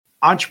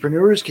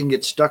Entrepreneurs can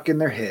get stuck in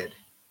their head.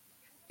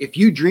 If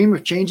you dream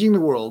of changing the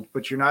world,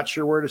 but you're not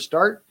sure where to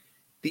start,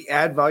 the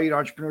Add Valued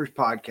Entrepreneurs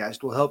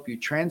podcast will help you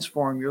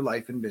transform your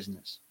life and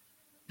business.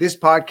 This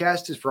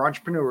podcast is for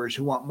entrepreneurs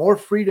who want more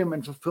freedom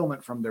and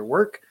fulfillment from their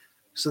work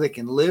so they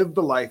can live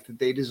the life that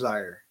they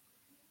desire.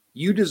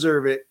 You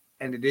deserve it,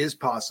 and it is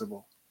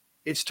possible.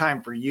 It's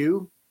time for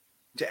you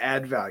to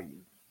add value.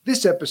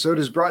 This episode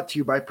is brought to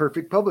you by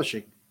Perfect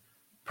Publishing.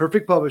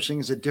 Perfect Publishing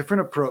is a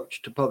different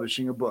approach to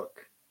publishing a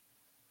book.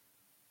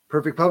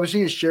 Perfect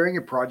Publishing is sharing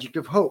a project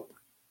of hope.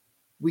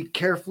 We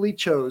carefully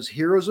chose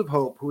heroes of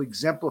hope who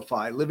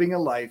exemplify living a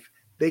life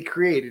they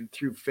created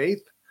through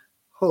faith,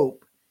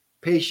 hope,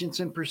 patience,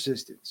 and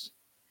persistence.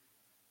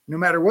 No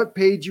matter what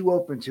page you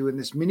open to in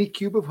this mini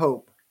cube of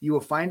hope, you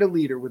will find a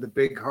leader with a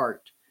big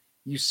heart.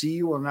 You see,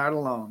 you are not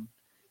alone.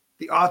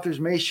 The authors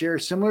may share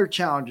similar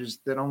challenges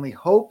that only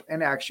hope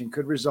and action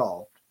could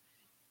resolve.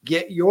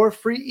 Get your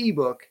free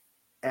ebook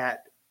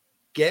at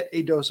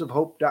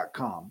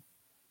getadoseofhope.com.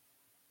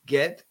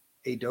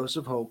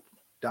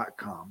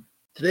 Getadoseofhope.com.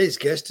 Today's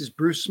guest is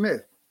Bruce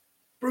Smith.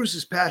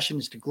 Bruce's passion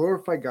is to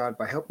glorify God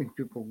by helping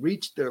people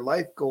reach their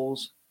life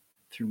goals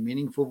through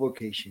meaningful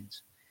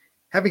vocations.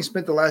 Having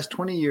spent the last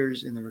 20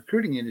 years in the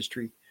recruiting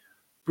industry,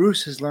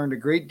 Bruce has learned a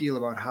great deal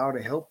about how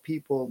to help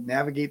people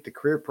navigate the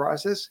career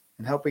process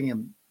and helping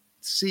him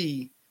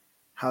see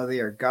how they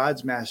are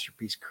God's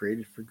masterpiece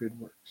created for good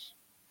works.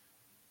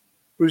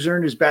 Bruce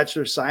earned his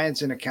Bachelor of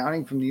Science in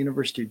Accounting from the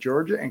University of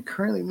Georgia and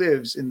currently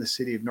lives in the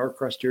city of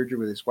Norcross, Georgia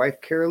with his wife,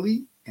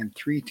 Carolee, and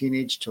 3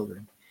 teenage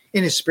children.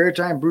 In his spare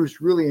time, Bruce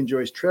really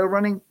enjoys trail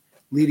running,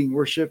 leading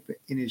worship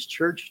in his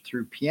church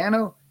through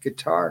piano,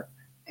 guitar,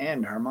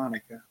 and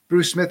harmonica.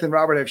 Bruce Smith and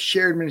Robert have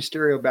shared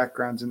ministerial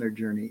backgrounds in their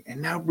journey,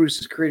 and now Bruce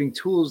is creating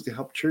tools to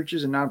help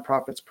churches and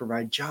nonprofits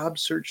provide job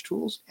search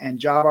tools and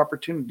job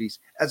opportunities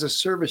as a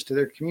service to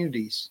their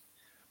communities.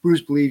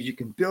 Bruce believes you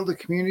can build a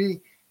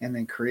community and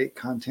then create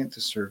content to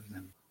serve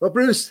them. Well,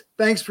 Bruce,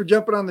 thanks for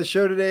jumping on the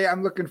show today.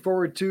 I'm looking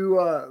forward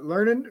to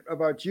learning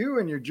about you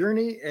and your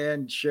journey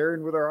and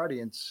sharing with our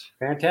audience.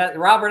 Fantastic.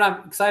 Robert,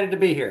 I'm excited to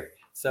be here.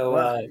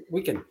 So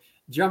we can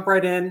jump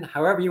right in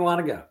however you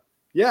want to go.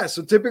 Yeah,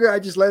 so typically I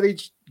just let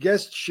each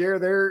guest share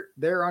their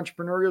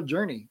entrepreneurial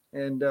journey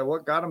and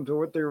what got them to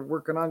what they're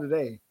working on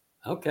today.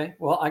 Okay.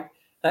 Well,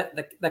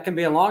 that can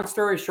be a long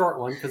story, short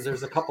one, because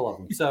there's a couple of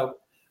them. So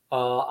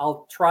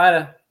I'll try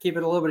to keep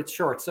it a little bit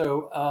short.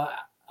 So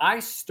I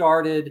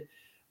started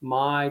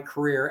my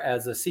career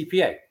as a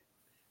CPA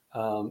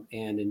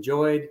and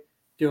enjoyed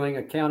doing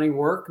accounting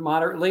work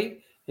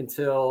moderately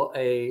until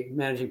a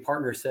managing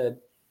partner said,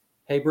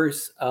 "Hey,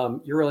 Bruce,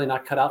 you're really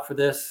not cut out for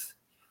this.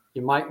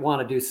 You might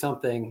want to do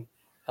something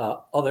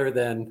other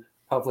than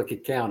public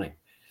accounting."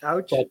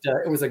 Ouch. But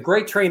it was a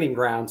great training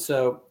ground.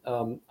 So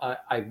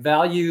I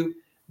value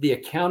the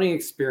accounting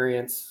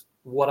experience.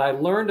 What I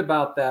learned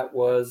about that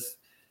was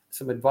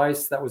some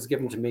advice that was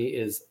given to me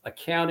is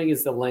accounting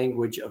is the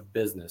language of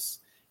business.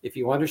 If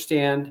you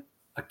understand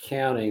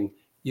accounting,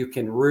 you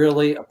can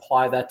really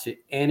apply that to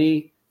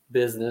any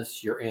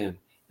business you're in.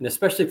 And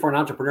especially for an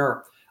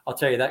entrepreneur, I'll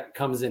tell you that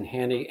comes in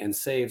handy and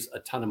saves a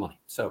ton of money.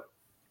 So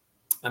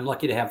I'm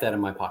lucky to have that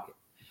in my pocket.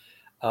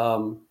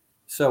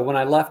 So when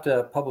I left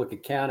public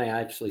accounting,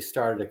 I actually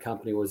started a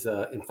company was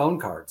in phone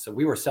cards. So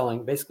we were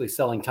basically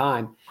selling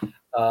time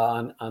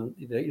on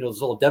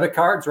those little debit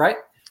cards, right?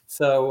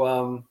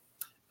 So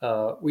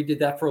we did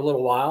that for a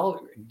little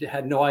while.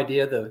 Had no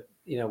idea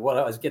what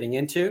I was getting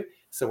into.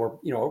 So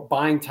we're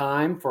buying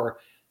time for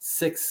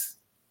 6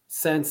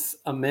 cents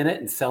a minute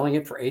and selling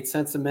it for 8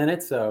 cents a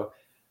minute. So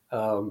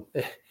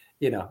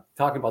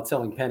talking about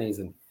selling pennies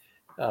and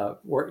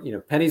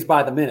pennies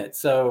by the minute.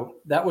 So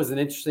that was an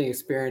interesting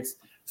experience.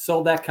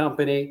 Sold that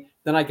company.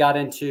 Then I got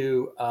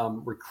into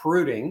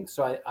recruiting.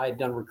 So I had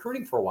done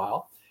recruiting for a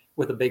while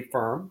with a big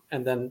firm,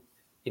 and then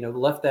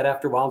left that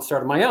after a while and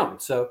started my own.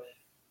 So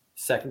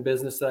second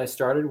business that I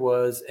started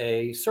was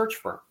a search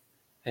firm,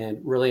 and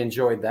really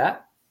enjoyed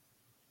that.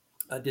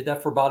 I did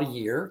that for about a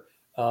year.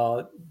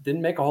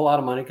 Didn't make a whole lot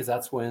of money because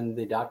that's when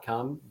the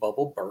 .com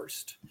bubble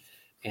burst.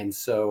 And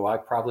so I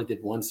probably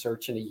did one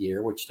search in a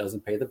year, which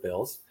doesn't pay the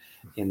bills.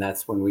 And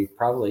that's when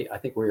I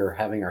think we were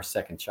having our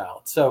second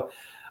child. So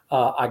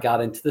I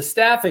got into the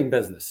staffing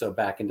business. So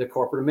back into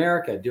corporate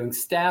America doing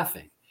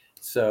staffing.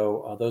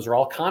 So those are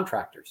all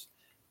contractors.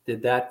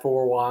 Did that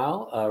for a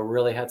while,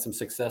 really had some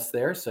success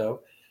there.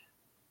 So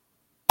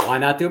why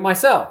not do it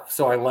myself?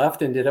 So I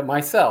left and did it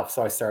myself.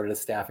 So I started a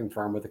staffing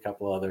firm with a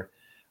couple other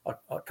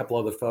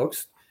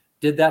folks.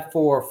 Did that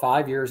for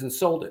 5 years and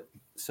sold it.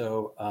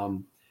 So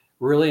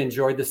really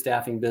enjoyed the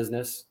staffing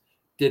business.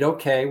 Did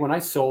okay when I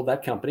sold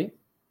that company.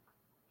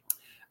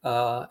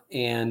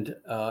 And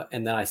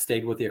then I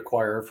stayed with the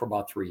acquirer for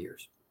about 3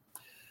 years.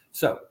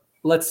 So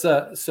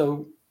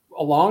so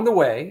along the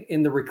way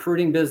in the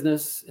recruiting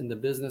business, in the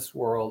business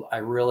world, I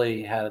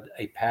really had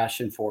a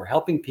passion for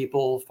helping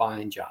people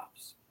find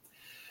jobs,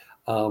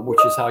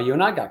 which is how you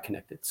and I got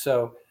connected.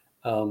 So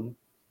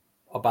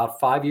about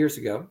 4 years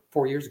ago,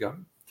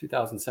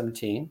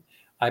 2017,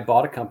 I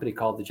bought a company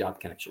called The Job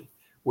Connection,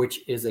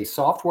 which is a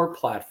software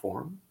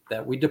platform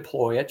that we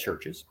deploy at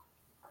churches,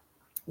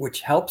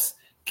 which helps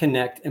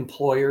connect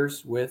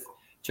employers with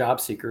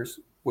job seekers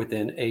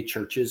within a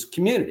church's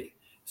community.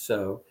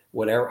 So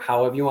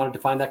however you want to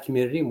define that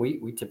community, and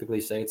we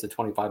typically say it's a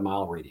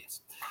 25-mile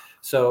radius.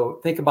 So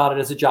think about it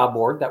as a job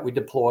board that we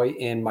deploy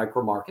in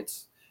micro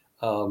markets.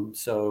 I'll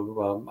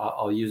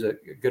use a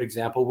good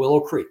example.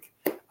 Willow Creek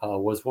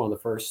was one of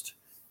the first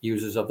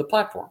users of the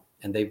platform,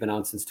 and they've been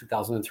on since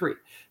 2003.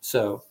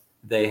 So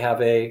they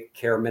have a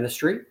care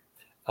ministry.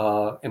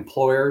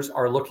 Employers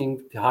are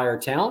looking to hire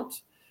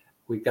talent.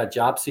 We've got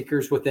job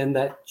seekers within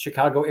that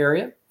Chicago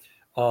area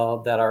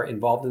that are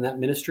involved in that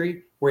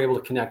ministry. We're able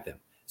to connect them.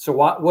 So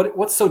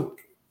what's so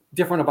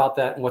different about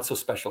that, and what's so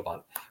special about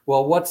it?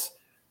 Well, what's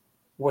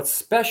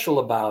special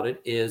about it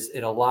is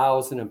it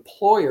allows an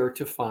employer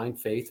to find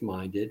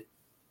faith-minded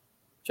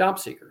job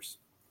seekers.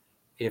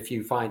 If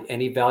you find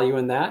any value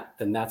in that,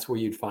 then that's where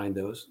you'd find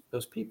those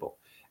people.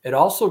 It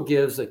also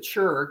gives a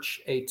church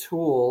a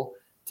tool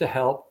to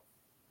help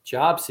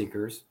job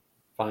seekers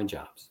find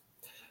jobs.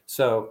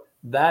 So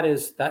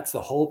that's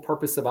the whole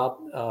purpose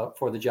about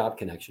for the Job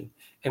Connection.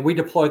 And we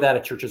deploy that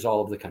at churches all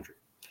over the country.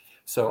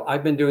 So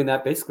I've been doing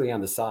that basically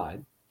on the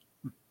side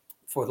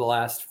for the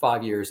last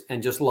 5 years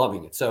and just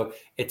loving it. So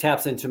it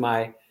taps into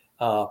my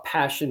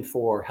passion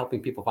for helping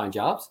people find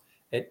jobs.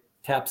 It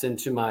taps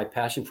into my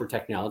passion for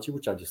technology,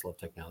 which I just love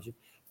technology.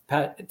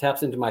 It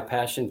taps into my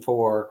passion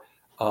for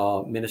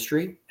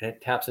ministry, and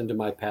it taps into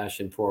my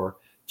passion for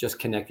just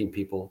connecting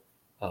people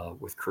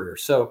with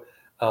careers. So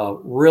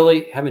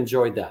really have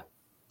enjoyed that.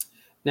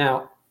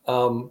 Now,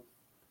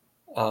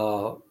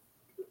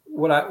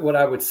 what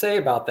I would say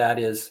about that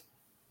is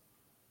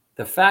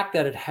the fact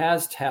that it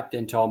has tapped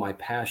into all my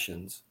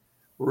passions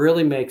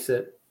really makes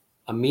it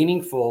a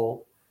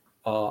meaningful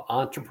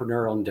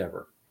entrepreneurial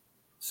endeavor.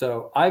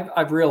 So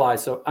I've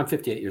realized, so I'm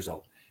 58 years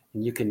old,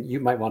 and you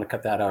might want to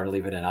cut that out or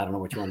leave it in. I don't know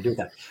what you want to do with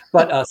that.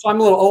 But so I'm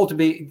a little old to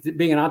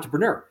being an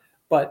entrepreneur.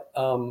 But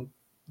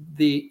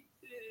the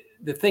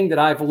thing that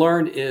I've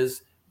learned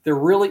is there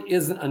really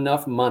isn't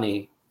enough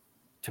money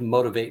to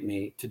motivate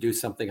me to do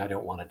something I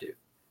don't want to do.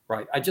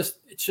 Right?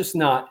 It's just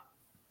not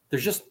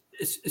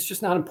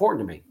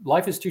important to me.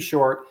 Life is too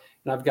short,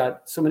 and I've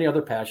got so many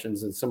other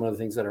passions and some other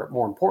things that are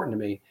more important to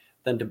me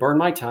than to burn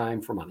my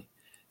time for money.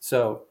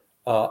 So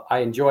I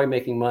enjoy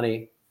making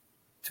money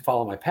to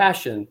follow my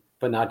passion,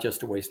 but not just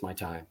to waste my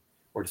time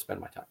or to spend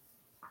my time.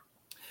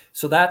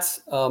 So that's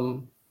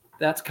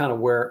kind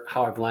of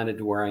how I've landed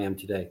to where I am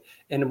today.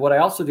 And what I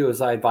also do is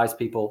I advise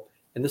people,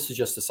 and this is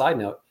just a side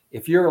note,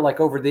 if you're like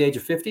over the age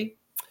of 50,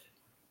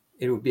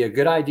 it would be a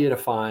good idea to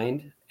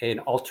find an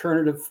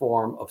alternative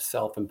form of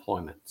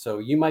self-employment. So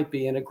you might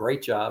be in a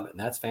great job, and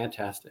that's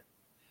fantastic.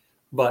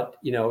 But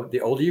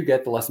the older you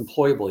get, the less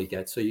employable you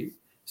get.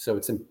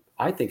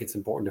 I think it's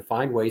important to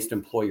find ways to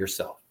employ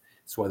yourself.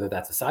 So whether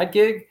that's a side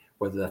gig,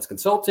 whether that's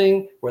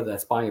consulting, whether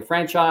that's buying a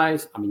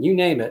franchise, you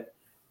name it,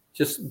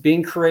 just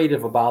being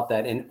creative about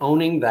that and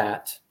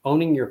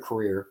owning your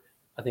career,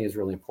 I think is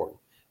really important.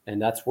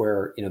 And that's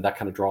where, that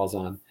kind of draws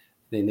on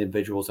the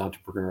individual's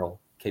entrepreneurial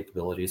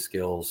capabilities,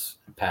 skills,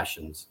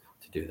 passions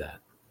to do that.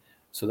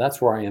 So that's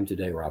where I am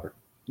today, Robert.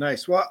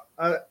 Nice. Well,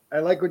 I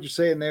like what you're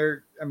saying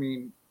there.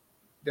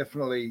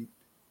 Definitely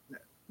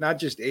not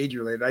just age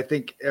related. I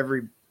think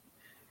every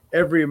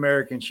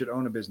American should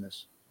own a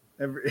business.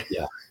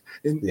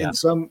 In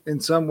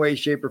some way,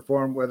 shape, or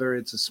form, whether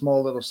it's a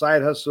small little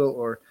side hustle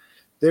or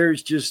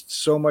there's just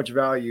so much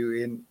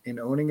value in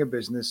owning a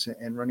business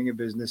and running a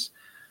business,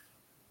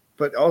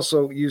 but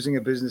also using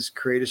a business to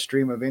create a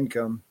stream of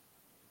income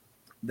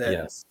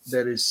that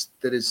is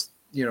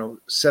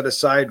set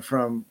aside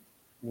from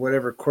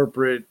whatever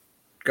corporate,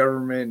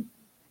 government,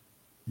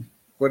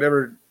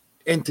 whatever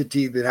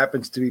entity that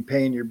happens to be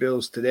paying your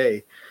bills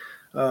today,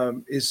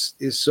 is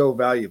so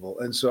valuable.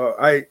 And so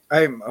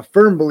I'm a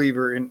firm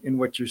believer in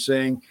what you're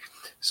saying.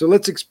 So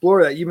let's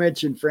explore that. You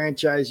mentioned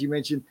franchise. You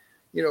mentioned,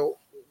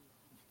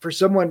 for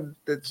someone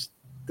that's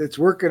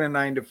working a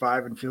 9 to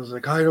 5 and feels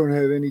like I don't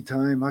have any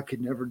time, I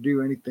could never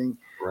do anything.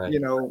 Right.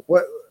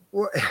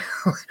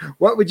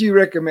 What would you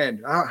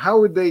recommend? How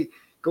would they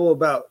go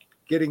about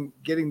getting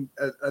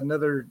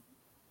another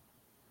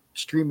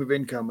stream of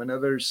income,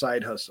 another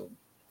side hustle?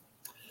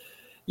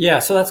 Yeah,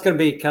 so that's going to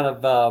be kind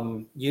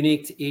of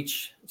unique to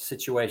each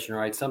situation,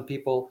 right? Some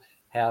people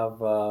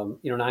have 9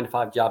 to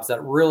 5 jobs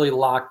that really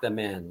lock them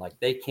in, like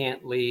they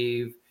can't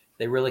leave,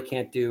 they really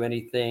can't do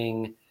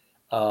anything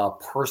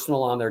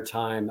personal on their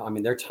time.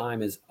 Their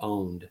time is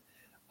owned.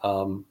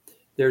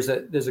 There's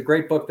a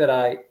great book that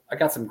I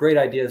got some great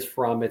ideas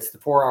from. It's the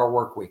 4-Hour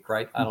Work Week,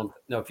 right? I don't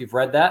know if you've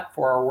read that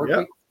 4-Hour Work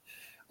Week.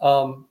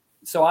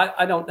 So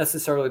I don't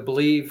necessarily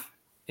believe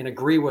and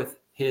agree with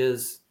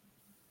his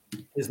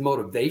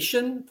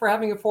motivation for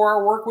having a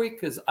 4-hour work week,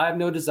 because I have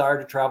no desire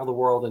to travel the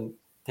world and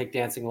take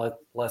dancing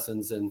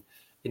lessons and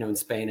in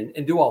Spain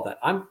and do all that.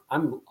 I'm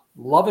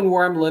loving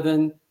where I'm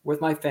living with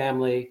my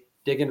family,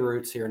 digging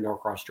roots here in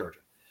Norcross, Georgia.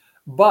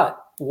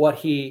 But what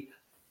he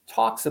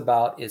talks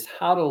about is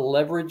how to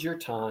leverage your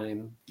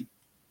time,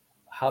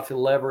 how to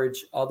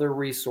leverage other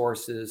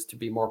resources to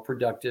be more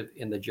productive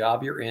in the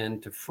job you're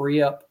in, to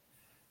free up,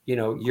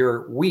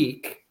 your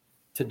week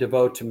to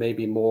devote to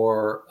maybe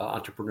more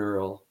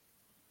entrepreneurial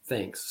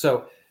things.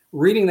 So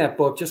reading that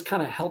book just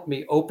kind of helped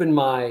me open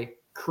my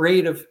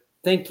creative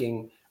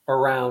thinking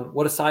around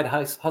what a side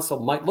hustle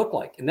might look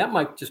like. And that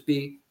might just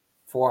be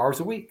 4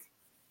 hours a week.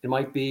 It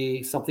might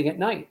be something at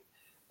night.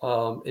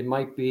 It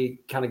might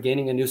be kind of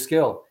gaining a new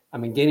skill.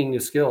 Gaining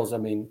new skills.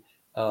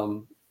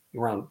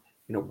 Around,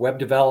 web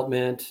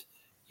development,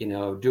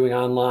 doing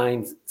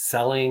online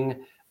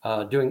selling,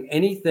 doing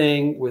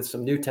anything with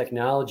some new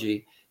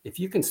technology. If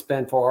you can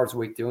spend 4 hours a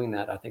week doing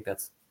that, I think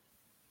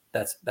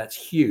that's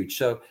huge.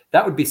 So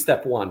that would be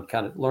step one,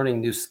 kind of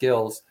learning new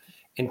skills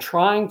and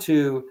trying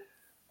to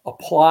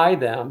apply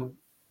them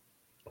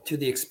to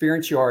the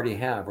experience you already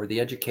have or the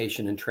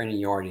education and training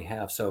you already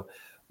have. So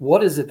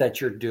what is it that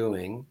you're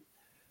doing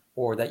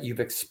or that you've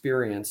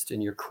experienced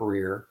in your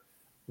career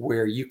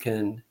where you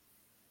can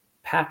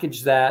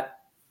package that,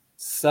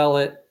 sell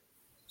it,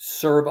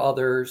 serve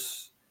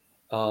others,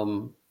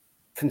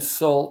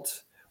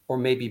 consult, or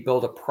maybe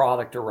build a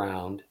product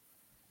around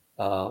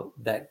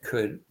that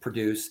could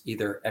produce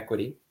either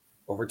equity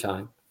over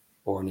time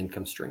or an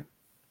income stream.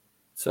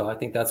 So I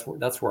think that's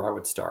where I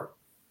would start.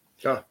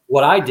 Yeah.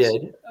 What I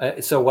did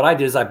is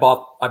I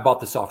bought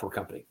the software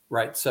company,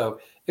 right? So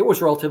it was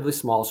relatively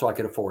small, so I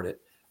could afford it.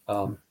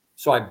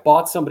 So I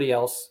bought somebody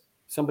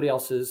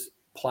else's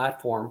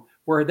platform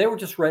where they were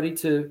just ready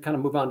to kind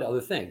of move on to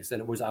other things,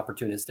 and it was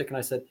opportunistic. And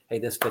I said, "Hey,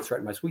 this fits right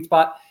in my sweet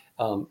spot.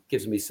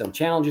 Gives me some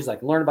challenges. I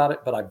can learn about it."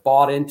 But I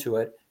bought into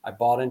it. I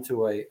bought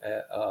into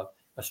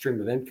a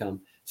stream of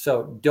income.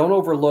 So don't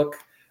overlook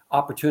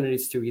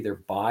opportunities to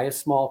either buy a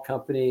small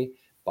company,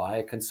 buy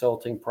a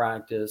consulting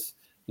practice,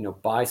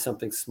 buy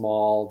something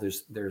small.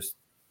 There's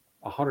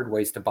 100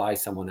 ways to buy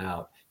someone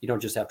out. You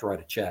don't just have to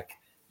write a check.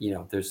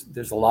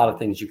 There's a lot of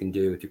things you can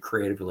do to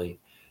creatively,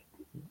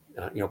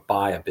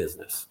 buy a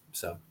business.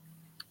 So,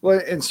 well,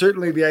 and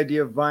certainly the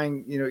idea of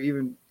buying,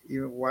 even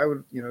why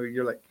would,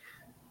 you're like,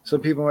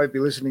 some people might be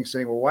listening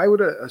saying, well, why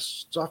would a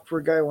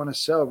software guy want to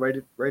sell right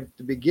at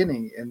the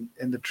beginning?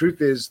 And the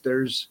truth is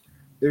there's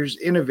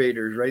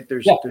innovators, right?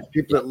 There's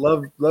people that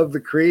love the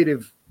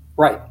creative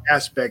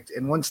aspect.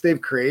 And once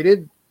they've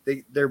created,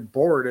 they're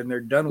bored and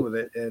they're done with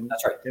it. And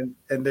that's right.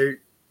 And they're,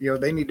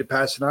 they need to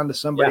pass it on to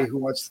somebody who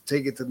wants to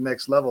take it to the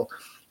next level.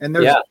 And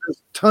there's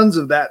tons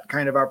of that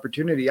kind of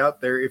opportunity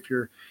out there if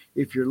you're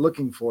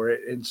looking for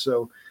it. And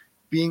so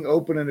being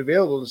open and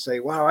available to say,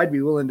 wow, I'd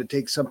be willing to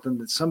take something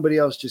that somebody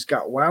else just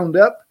got wound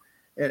up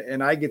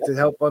and I get to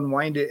help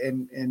unwind it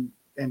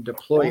and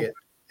deploy it.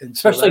 And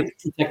especially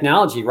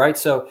technology, right?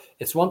 So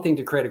it's one thing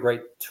to create a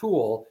great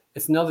tool.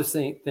 It's another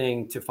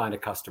thing to find a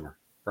customer,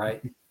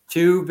 right?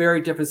 Two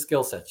very different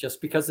skill sets.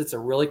 Just because it's a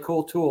really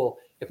cool tool,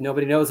 if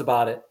nobody knows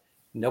about it,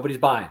 nobody's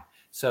buying.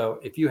 So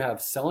if you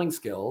have selling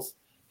skills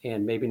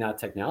and maybe not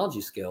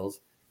technology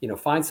skills,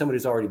 find somebody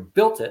who's already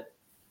built it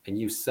and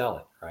you sell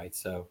it, right?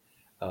 So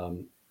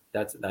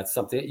that's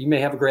something. You may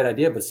have a great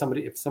idea, but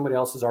if somebody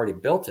else has already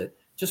built it,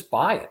 just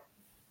buy it,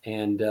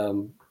 and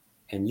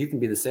you can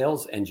be the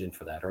sales engine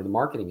for that or the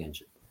marketing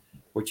engine,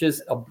 which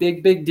is a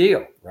big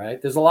deal,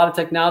 right? There's a lot of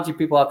technology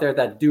people out there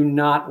that do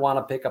not want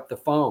to pick up the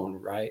phone,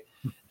 right?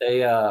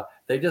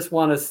 They just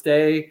want to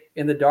stay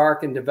in the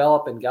dark and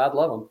develop, and God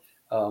love them.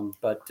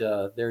 But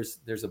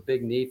there's a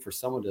big need for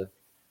someone to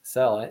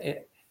sell.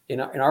 In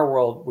our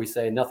world, we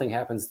say nothing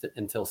happens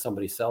until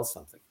somebody sells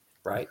something,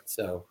 right?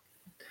 So,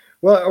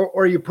 well,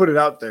 or you put it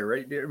out there,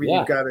 right? I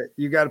mean,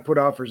 you got to put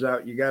offers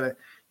out. You got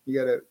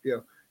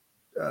to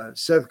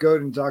Seth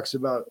Godin talks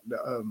about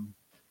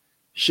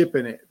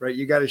shipping it, right?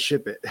 You got to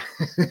ship it.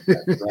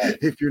 Right.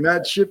 If you're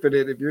not shipping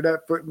it, if you're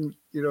not putting,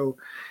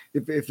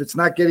 if it's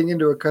not getting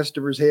into a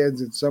customer's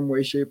hands in some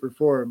way, shape, or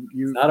form,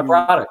 it's not a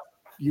product.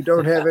 You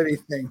don't have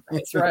anything.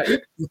 That's right.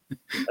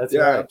 That's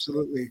right. Right.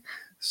 Absolutely.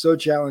 So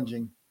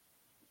challenging.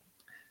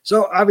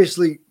 So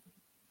obviously,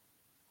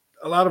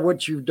 a lot of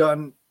what you've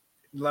done,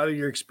 a lot of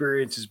your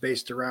experience is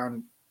based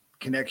around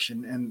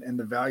connection and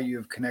the value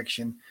of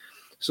connection.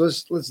 So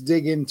let's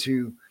dig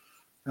into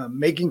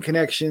making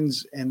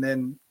connections, and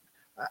then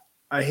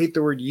I hate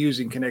the word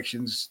using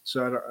connections.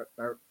 So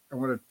I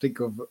want to think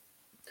of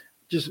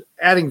just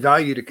adding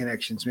value to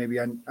connections, maybe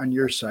on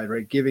your side,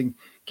 right? Giving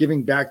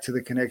back to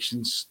the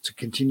connections to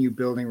continue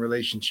building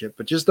relationship,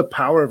 but just the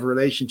power of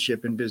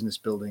relationship in business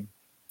building.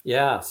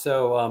 Yeah.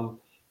 So,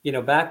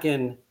 back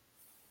in,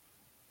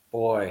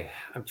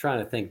 I'm trying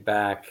to think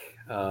back.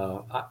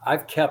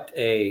 I've kept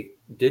a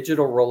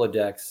digital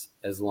Rolodex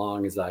as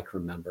long as I can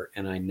remember,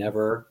 and I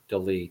never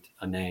delete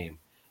a name.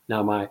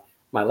 Now my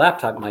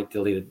laptop might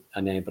delete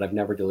a name, but I've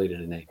never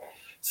deleted a name.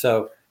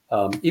 So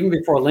even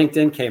before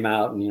LinkedIn came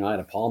out, and I had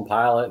a Palm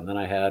Pilot, and then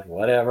I had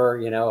whatever,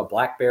 a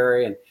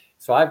BlackBerry, and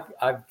so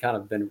I've kind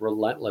of been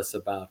relentless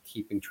about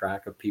keeping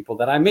track of people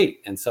that I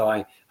meet. And so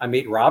I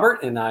meet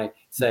Robert, and I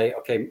say,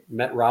 okay,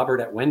 met Robert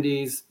at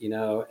Wendy's,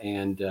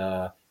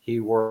 and he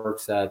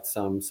works at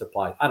some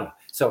supply. I don't know.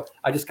 So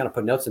I just kind of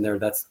put notes in there.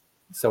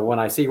 So when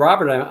I see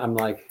Robert, I'm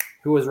like,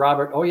 Who was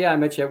Robert? Oh yeah, I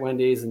met you at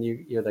Wendy's, and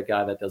you're the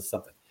guy that does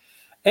something.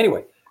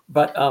 Anyway,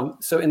 but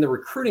so in the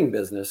recruiting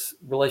business,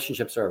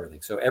 relationships are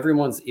everything. So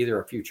everyone's either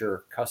a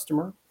future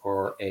customer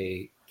or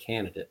a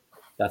candidate.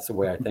 That's the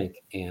way I think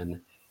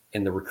in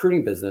the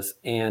recruiting business.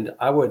 And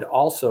I would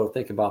also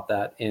think about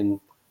that in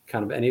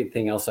kind of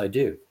anything else I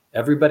do.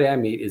 Everybody I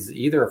meet is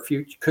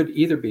could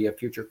either be a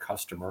future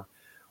customer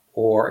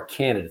or a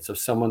candidate. So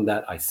someone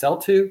that I sell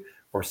to,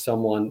 or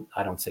someone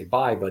I don't say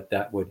buy, but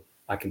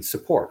I can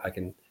support. I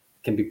can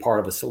be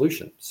part of a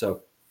solution.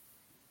 So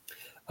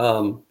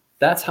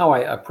that's how I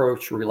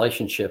approach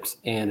relationships.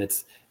 And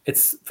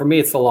it's for me,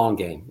 it's the long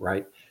game,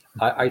 right?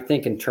 I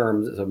think in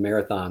terms of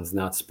marathons,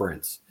 not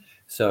sprints.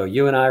 So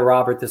you and I,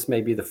 Robert, this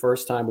may be the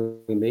first time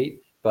we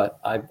meet, but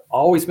I've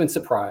always been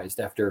surprised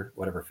after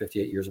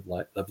 58 years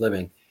of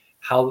living,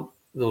 how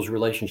those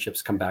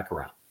relationships come back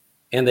around.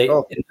 And they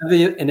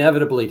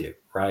inevitably do,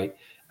 right?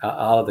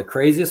 Out of the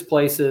craziest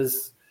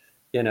places,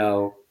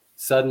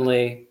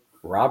 suddenly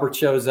Robert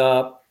shows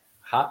up.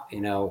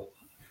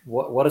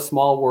 What a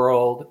small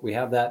world. We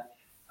have that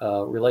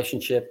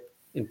relationship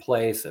in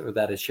place,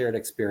 that is shared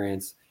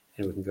experience,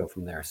 and we can go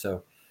from there.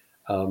 So,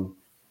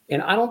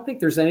 and I don't think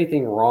there's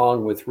anything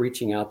wrong with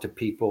reaching out to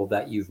people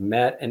that you've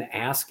met and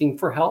asking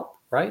for help,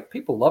 right?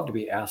 People love to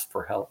be asked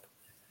for help.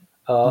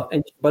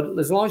 But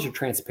as long as you're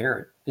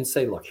transparent and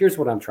say, look, here's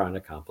what I'm trying to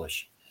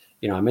accomplish.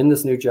 I'm in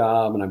this new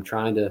job and I'm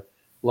trying to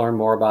learn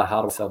more about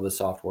how to sell the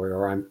software,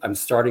 or I'm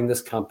starting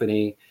this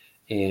company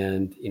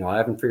and, I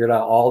haven't figured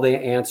out all the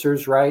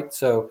answers, right?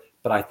 So,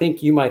 but I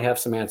think you might have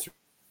some answers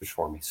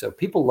for me. So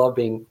people love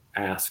being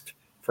asked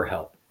for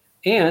help.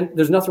 And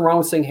there's nothing wrong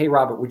with saying, hey,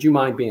 Robert, would you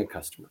mind being a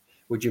customer?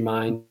 Would you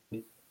mind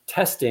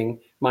testing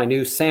my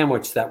new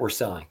sandwich that we're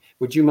selling?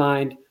 Would you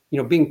mind,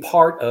 being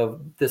part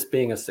of this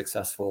being a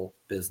successful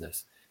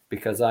business?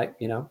 Because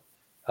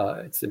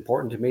it's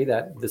important to me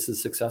that this is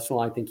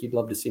successful. I think you'd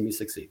love to see me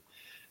succeed.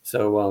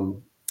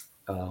 So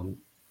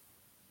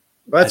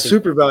that's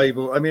super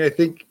valuable. I mean, I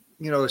think,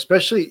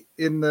 especially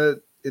in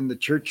the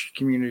church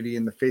community,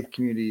 in the faith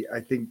community, I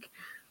think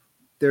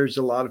there's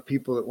a lot of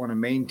people that want to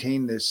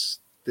maintain this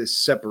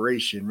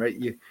separation, right?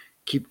 You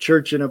keep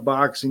church in a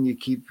box and you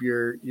keep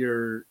your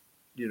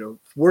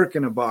work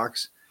in a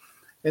box.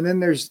 And then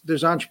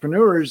there's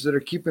entrepreneurs that are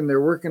keeping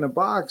their work in a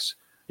box.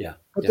 Yeah.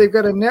 But they've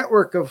got a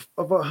network of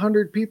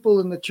 100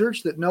 people in the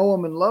church that know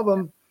them and love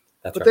them.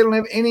 That's but right. They don't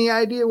have any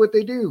idea what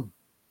they do.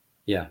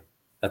 Yeah,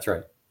 that's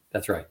right.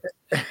 That's right.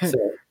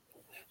 So,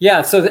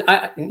 yeah. So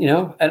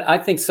and I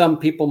think some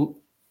people,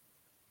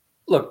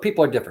 look,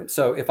 people are different.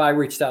 So if I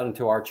reached out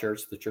into our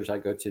church, the church I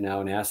go to now,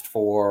 and asked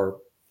for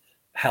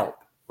help,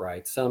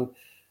 right? And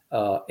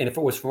if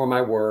it was for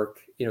my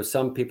work,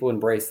 some people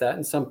embrace that,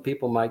 and some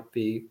people might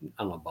be,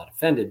 I don't know about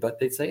offended, but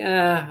they'd say,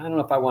 I don't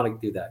know if I want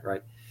to do that,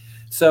 right?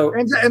 So,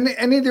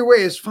 and either way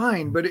is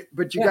fine, but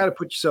you got to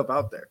put yourself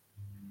out there.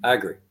 I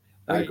agree.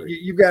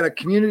 You've got a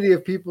community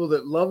of people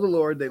that love the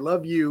Lord, they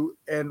love you,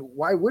 and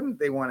why wouldn't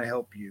they want to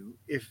help you?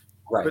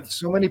 Right. But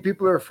so many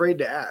people are afraid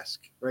to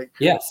ask, right?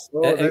 Yes,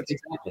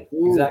 exactly.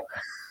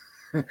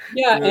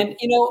 Yeah,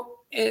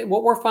 and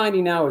what we're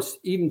finding now is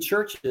even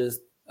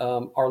churches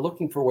are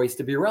looking for ways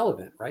to be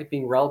relevant, right?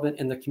 Being relevant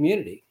in the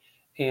community.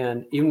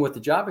 And even with the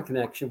Jobber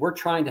Connection, we're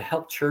trying to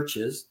help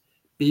churches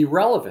be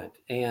relevant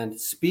and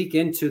speak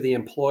into the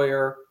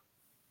employer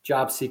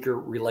job seeker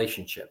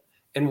relationship.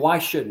 And why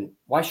shouldn't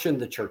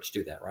the church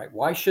do that, right?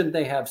 Why shouldn't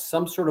they have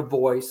some sort of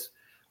voice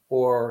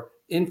or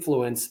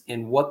influence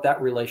in what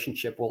that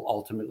relationship will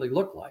ultimately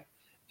look like?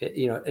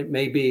 It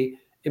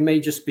may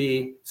just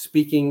be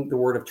speaking the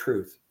word of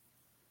truth,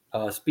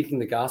 speaking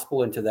the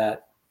gospel into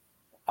that.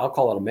 I'll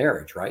call it a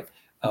marriage, right?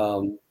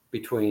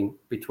 Between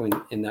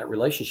in that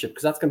relationship,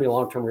 because that's going to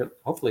be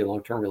hopefully a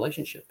long-term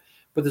relationship.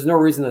 But there's no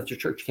reason that your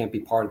church can't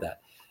be part of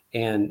that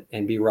and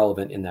be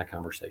relevant in that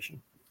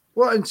conversation.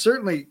 Well, and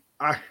certainly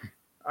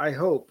I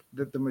hope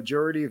that the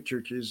majority of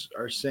churches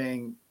are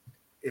saying,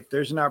 if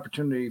there's an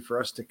opportunity for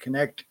us to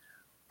connect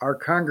our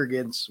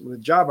congregants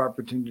with job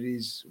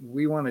opportunities,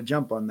 we want to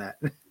jump on that.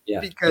 Yeah.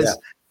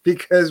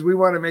 because we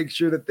want to make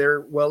sure that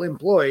they're well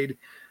employed.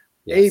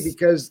 Yes. A,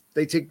 because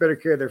they take better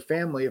care of their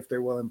family if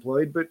they're well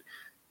employed, but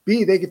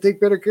B, they can take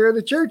better care of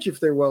the church if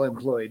they're well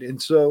employed.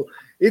 And so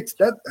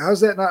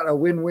how's that not a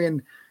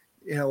win-win,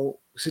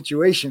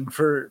 situation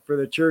for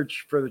the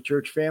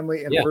church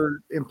family, and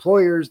for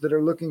employers that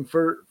are looking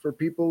for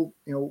people,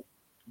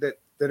 that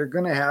are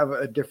going to have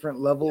a different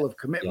level of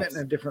commitment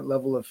and a different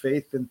level of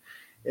faith. And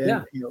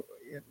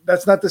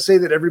that's not to say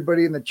that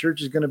everybody in the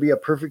church is going to be a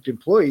perfect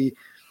employee,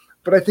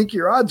 but I think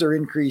your odds are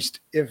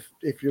increased if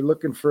you're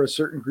looking for a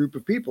certain group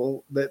of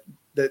people that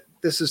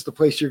this is the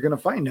place you're going to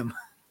find them.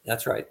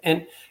 That's right.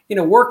 And,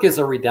 work is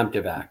a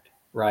redemptive act,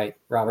 right,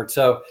 Robert?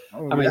 So,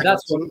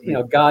 that's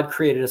what, God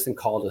created us and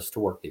called us to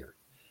work the earth.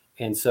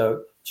 And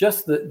so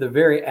just the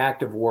very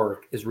act of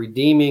work is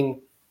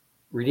redeeming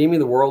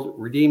the world,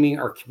 redeeming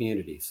our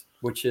communities,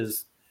 which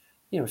is,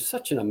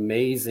 such an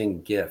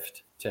amazing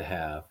gift to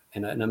have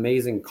and an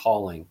amazing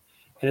calling.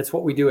 And it's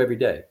what we do every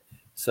day.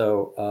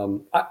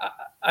 So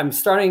I'm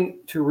starting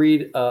to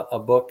read a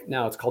book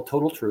now. It's called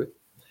Total Truth,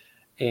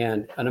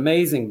 and an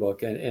amazing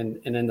book. And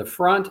in the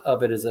front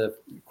of it is a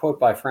quote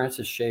by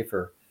Francis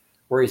Schaeffer,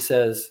 where he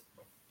says,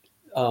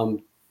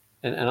 and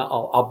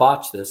I'll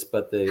botch this,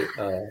 but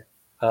it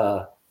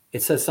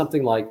says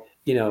something like,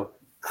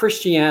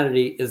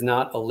 Christianity is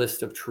not a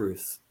list of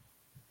truths.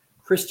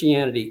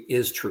 Christianity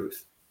is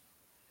truth.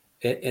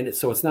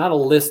 So it's not a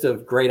list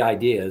of great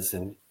ideas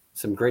and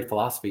some great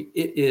philosophy.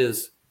 It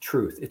is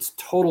truth. It's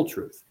total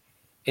truth.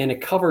 And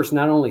it covers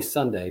not only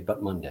Sunday,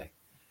 but Monday.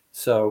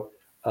 So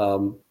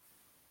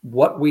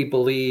what we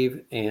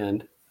believe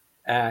and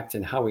act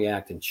and how we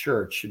act in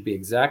church should be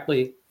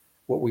exactly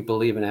what we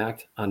believe and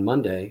act on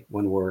Monday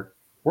when we're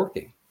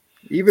working.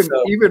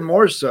 Even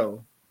more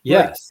so.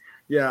 Yes.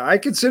 Yeah, I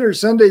consider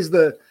Sunday's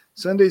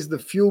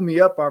the fuel me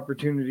up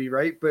opportunity,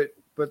 right? But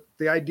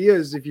the idea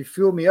is, if you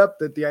fuel me up,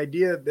 that the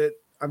idea that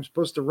I'm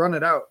supposed to run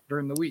it out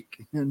during the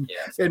week. And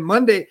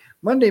Monday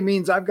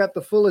means I've got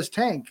the fullest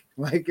tank.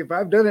 Like, if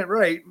I've done it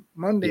right,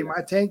 Monday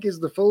my tank is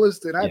the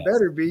fullest, and I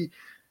better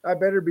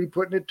be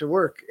putting it to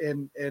work.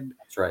 And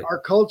that's right. Our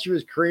culture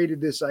has created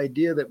this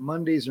idea that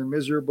Mondays are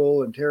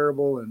miserable and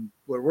terrible, and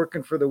we're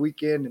working for the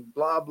weekend and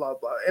blah, blah,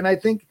 blah. And I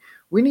think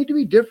we need to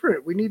be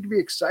different. We need to be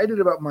excited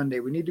about Monday.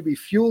 We need to be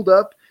fueled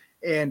up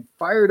and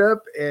fired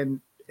up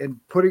and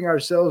putting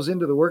ourselves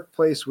into the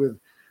workplace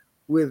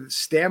with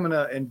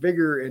stamina and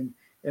vigor. And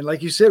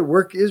like you said,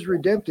 work is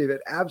redemptive.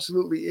 It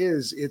absolutely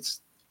is.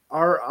 It's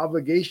our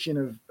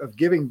obligation of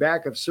giving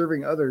back, of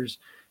serving others.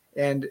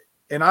 And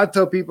I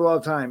tell people all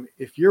the time,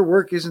 if your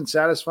work isn't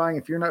satisfying,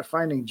 if you're not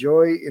finding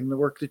joy in the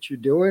work that you're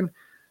doing,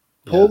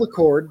 pull the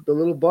cord. The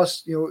little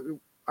bus,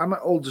 I'm an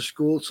older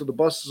school, so the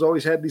bus has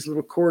always had these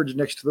little cords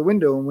next to the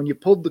window. And when you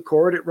pulled the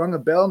cord, it rung a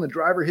bell and the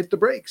driver hit the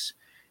brakes.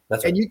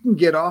 That's right. And you can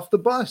get off the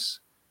bus.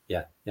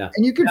 Yeah.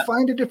 And you can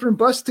find a different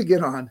bus to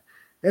get on.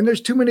 And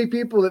there's too many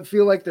people that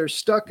feel like they're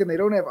stuck and they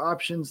don't have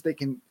options.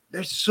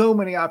 There's so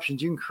many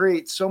options. You can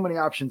create so many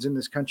options in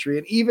this country.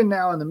 And even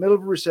now in the middle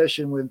of a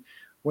recession,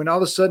 when all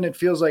of a sudden it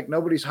feels like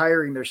nobody's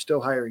hiring, they're still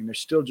hiring. There's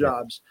still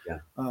jobs. Yeah.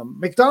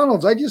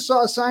 McDonald's, I just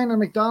saw a sign on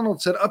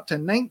McDonald's said up to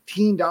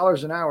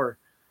 $19 an hour.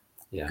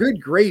 Yeah.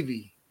 Good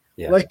gravy.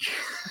 Yeah. Like,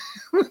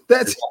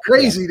 that's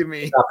crazy to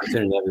me.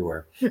 Opportunity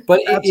everywhere. But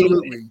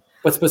absolutely.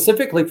 But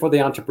specifically for the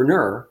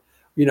entrepreneur,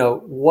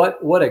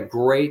 what a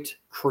great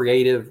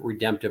creative,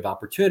 redemptive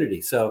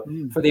opportunity. So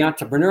for the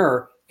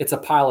entrepreneur, it's a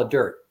pile of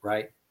dirt,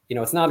 right?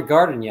 It's not a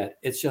garden yet.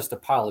 It's just a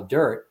pile of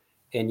dirt.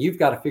 And you've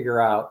got to figure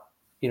out,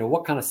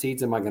 what kind of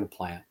seeds am I going to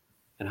plant?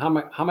 And how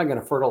am I going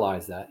to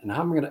fertilize that? And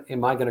how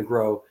am I going to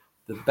grow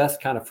the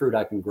best kind of fruit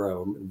I can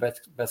grow, the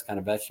best kind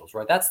of vegetables,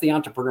 right? That's the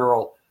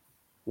entrepreneurial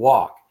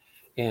walk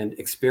and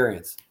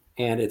experience.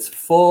 And it's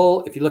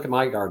full, if you look at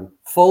my garden,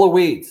 full of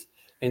weeds.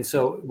 And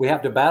so we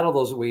have to battle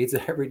those weeds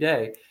every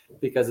day,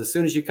 because as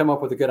soon as you come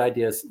up with a good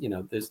ideas,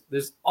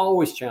 there's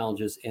always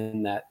challenges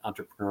in that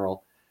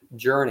entrepreneurial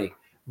journey.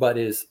 But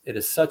it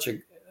is such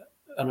an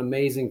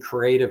amazing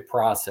creative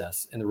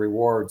process, and the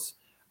rewards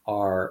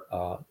are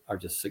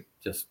just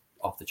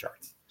off the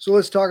charts. So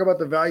let's talk about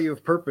the value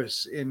of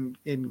purpose in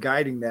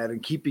guiding that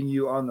and keeping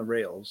you on the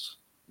rails,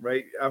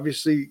 right?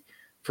 Obviously,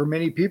 for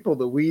many people,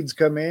 the weeds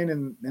come in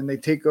and they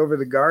take over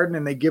the garden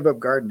and they give up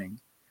gardening.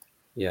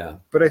 Yeah.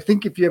 But I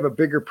think if you have a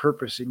bigger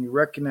purpose and you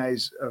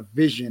recognize a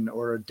vision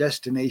or a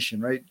destination,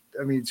 right?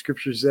 I mean,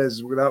 scripture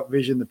says without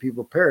vision, the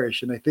people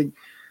perish. And I think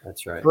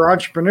that's right. For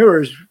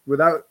entrepreneurs,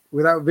 without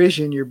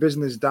vision, your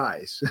business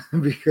dies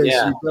because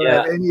you don't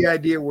have any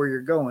idea where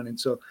you're going. And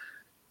so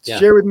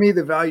share with me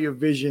the value of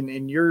vision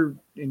in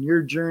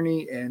your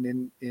journey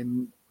and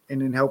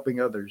in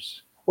helping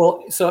others.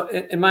 Well, so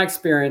in my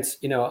experience,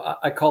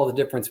 I call the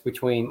difference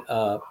between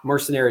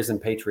mercenaries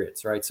and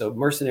patriots, right? So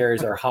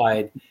mercenaries are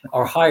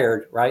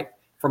hired, right,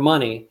 for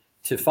money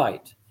to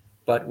fight.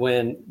 But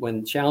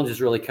when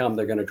challenges really come,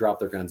 they're going to drop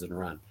their guns and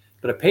run.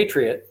 But a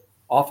patriot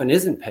often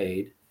isn't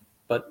paid,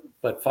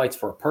 but fights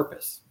for a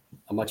purpose,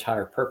 a much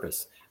higher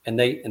purpose, and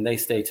they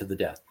stay to the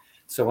death.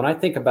 So when I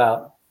think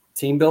about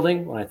team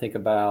building, when I think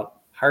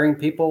about hiring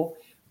people,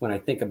 when I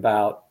think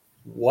about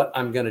what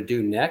I'm going to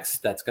do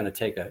next, that's going to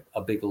take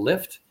a big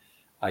lift.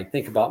 I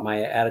think about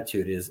my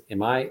attitude is,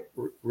 am I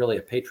really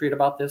a patriot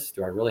about this?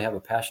 Do I really have a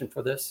passion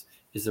for this?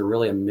 Is there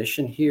really a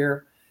mission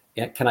here?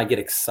 And can I get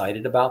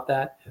excited about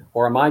that?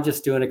 Or am I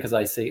just doing it because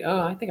I say, oh,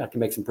 I think I can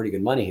make some pretty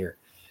good money here.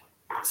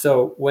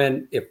 So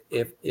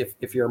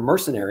if you're a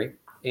mercenary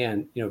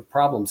and,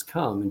 problems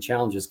come and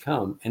challenges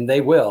come, and they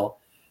will,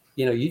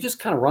 you just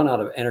kind of run out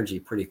of energy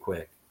pretty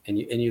quick, and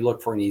you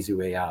look for an easy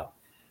way out.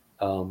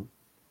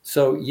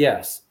 So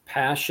yes,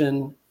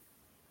 passion,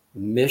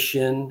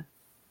 mission,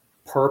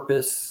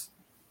 purpose,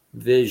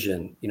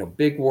 vision,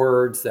 big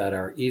words that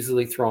are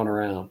easily thrown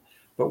around,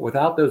 but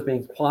without those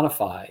being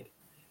quantified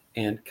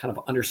and kind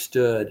of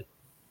understood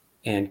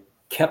and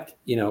kept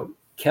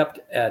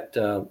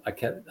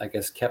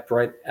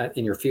right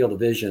in your field of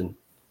vision.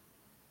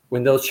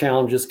 When those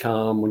challenges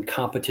come, when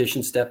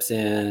competition steps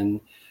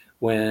in,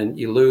 when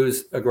you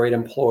lose a great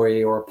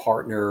employee or a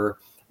partner,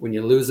 when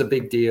you lose a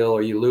big deal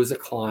or you lose a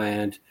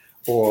client,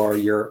 or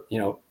you're,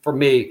 for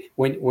me,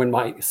 when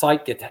my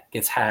site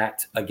gets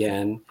hacked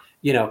again,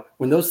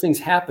 when those things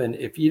happen,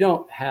 if you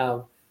don't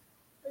have,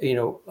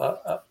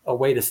 a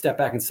way to step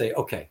back and say,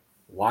 okay,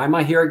 why am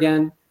I here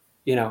again?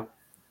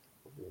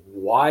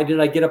 Why did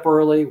I get up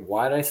early?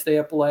 Why did I stay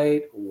up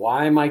late?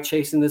 Why am I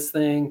chasing this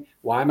thing?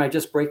 Why am I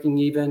just breaking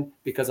even?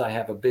 Because I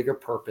have a bigger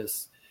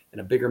purpose and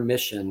a bigger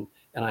mission,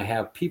 and I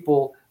have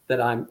people that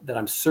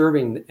I'm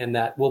serving and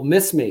that will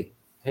miss me.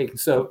 Hey,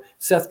 so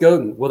Seth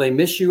Godin, will they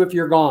miss you if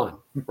you're gone?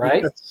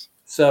 Right? Yes.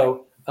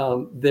 So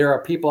there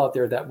are people out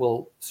there that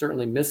will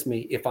certainly miss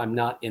me if I'm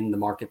not in the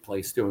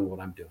marketplace doing what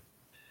I'm doing.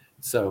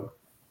 So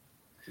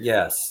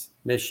yes,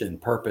 mission,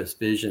 purpose,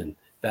 vision,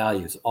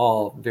 values,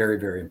 all very,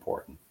 very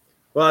important.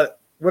 Well,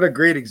 what a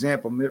great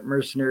example,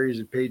 mercenaries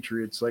and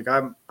patriots. Like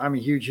I'm a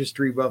huge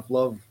history buff,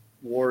 love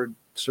war,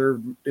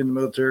 served in the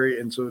military,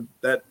 and so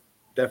that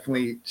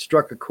definitely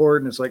struck a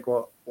chord. And it's like,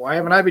 well, why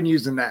haven't I been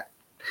using that?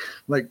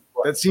 Like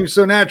that seems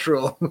so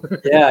natural.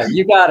 Yeah,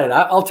 you got it.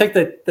 I'll take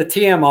the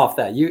TM off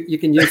that. You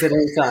can use it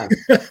anytime.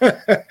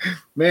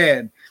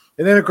 Man.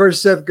 And then of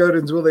course Seth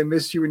Godin's "Will They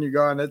Miss You When You're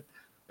Gone?"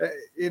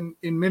 In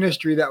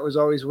ministry, that was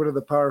always one of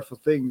the powerful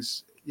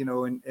things,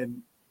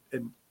 and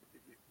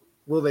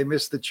will they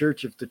miss the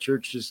church if the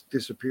church just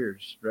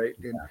disappears, right?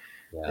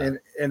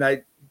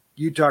 And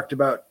you talked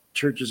about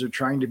churches are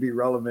trying to be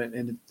relevant,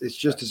 and it's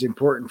just as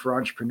important for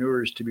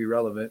entrepreneurs to be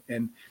relevant.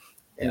 And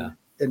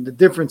the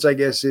difference, I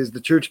guess, is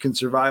the church can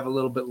survive a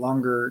little bit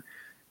longer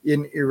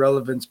in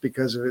irrelevance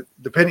because of it,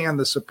 depending on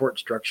the support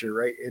structure,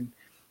 right?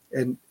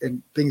 And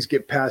things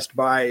get passed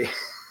by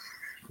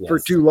for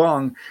too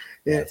long.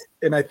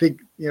 And I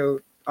think,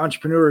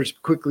 entrepreneurs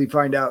quickly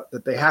find out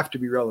that they have to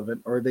be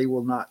relevant or they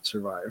will not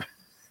survive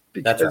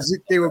because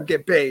they won't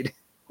get paid.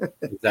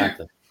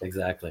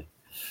 Exactly.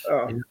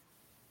 Oh.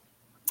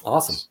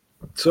 Awesome.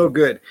 So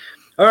good.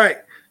 All right.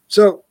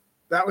 So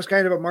that was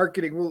kind of a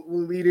marketing. We'll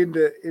lead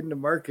into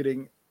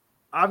marketing.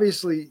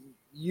 Obviously,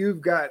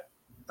 you've got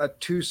a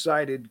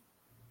two-sided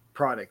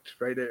product,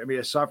 right? I mean,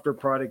 a software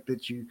product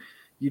that you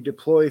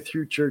deploy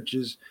through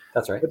churches.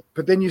 That's right.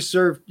 But then you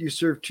serve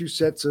two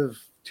sets of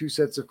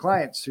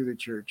clients through the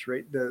church,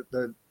 right?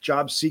 The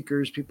job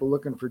seekers, people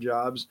looking for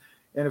jobs,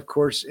 and of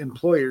course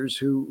employers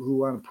who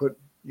want to put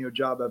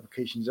job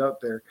applications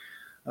out there.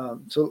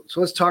 So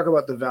let's talk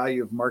about the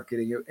value of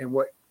marketing and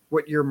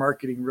what your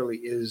marketing really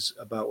is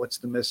about. What's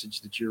the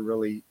message that you're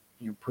really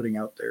putting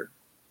out there?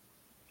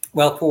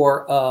 Well,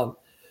 for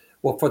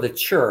the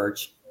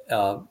church,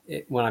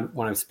 when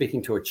I'm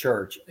speaking to a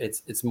church,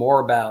 it's more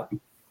about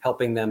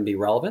helping them be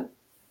relevant,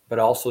 but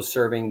also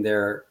serving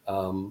their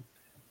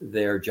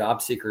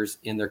job seekers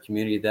in their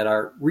community that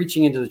are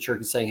reaching into the church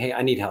and saying, "Hey,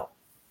 I need help.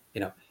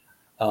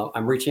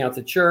 I'm reaching out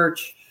to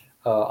church.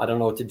 I don't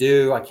know what to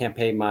do. I can't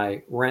pay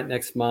my rent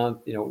next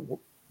month.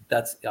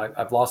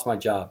 I've lost my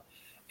job."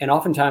 And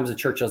oftentimes the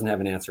church doesn't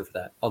have an answer for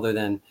that other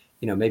than,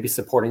 maybe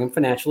supporting them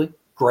financially.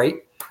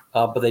 Great.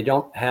 But they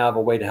don't have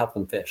a way to help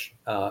them fish,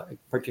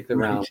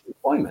 particularly around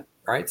employment.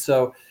 Right.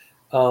 So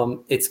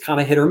it's kind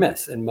of hit or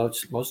miss. And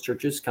most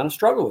churches kind of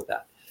struggle with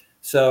that.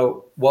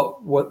 So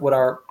what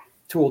our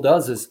tool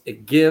does is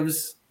it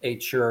gives a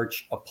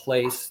church a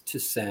place to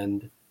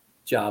send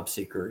job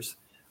seekers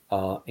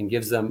and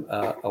gives them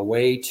a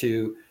way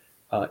to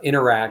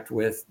interact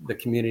with the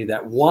community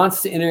that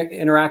wants to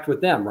interact with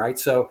them, right?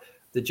 So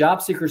the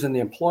job seekers and the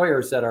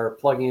employers that are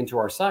plugging into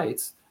our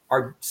sites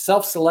are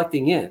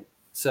self-selecting in.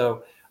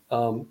 So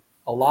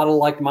a lot of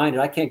like-minded.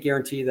 I can't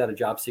guarantee that a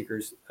job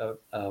seeker's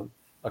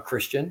a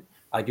Christian.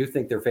 I do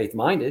think they're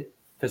faith-minded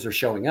because they're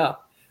showing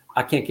up.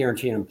 I can't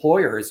guarantee an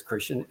employer is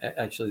Christian.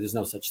 Actually, there's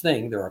no such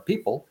thing. There are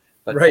people,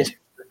 but right.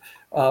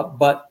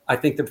 But I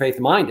think they're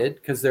faith-minded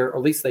because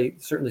at least they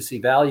certainly see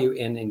value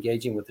in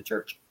engaging with the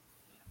church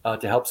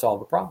to help solve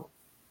the problem.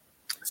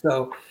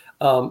 So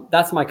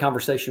that's my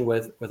conversation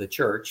with a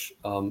church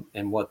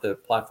and what the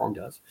platform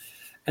does.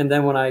 And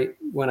then when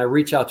I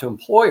reach out to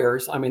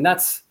employers, I mean,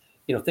 that's,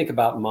 think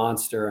about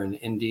Monster and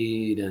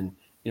Indeed and,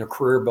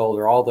 Career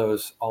Builder, all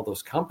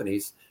those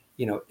companies,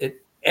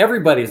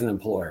 everybody's an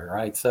employer,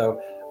 right?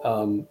 So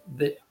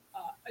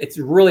it's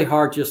really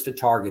hard just to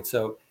target.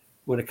 So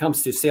when it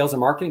comes to sales and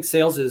marketing,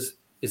 sales is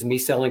me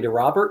selling to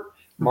Robert.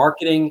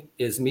 Marketing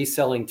is me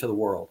selling to the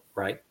world,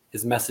 right?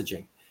 Is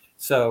messaging.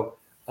 So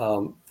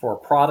for a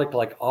product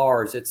like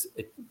ours,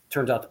 it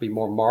turns out to be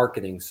more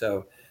marketing.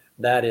 So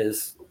that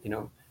is,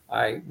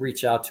 I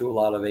reach out to a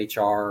lot of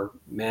HR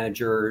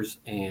managers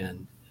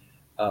and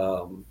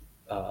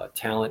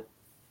talent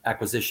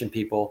acquisition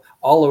people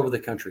all over the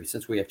country,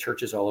 since we have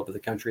churches all over the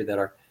country that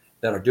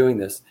are doing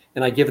this.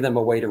 And I give them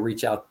a way to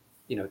reach out,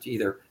 to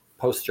either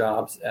post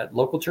jobs at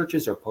local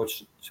churches or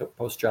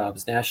post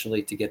jobs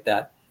nationally to get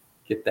that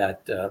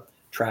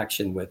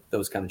traction with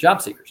those kind of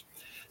job seekers.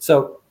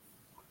 So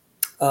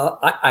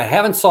I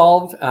haven't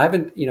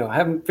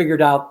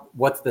figured out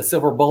what the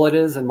silver bullet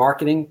is in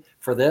marketing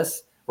for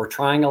this. We're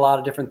trying a lot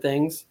of different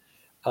things,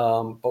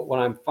 but what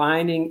I'm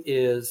finding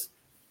is,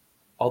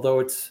 although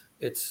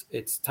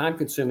it's time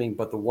consuming,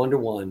 but the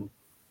one-to-one,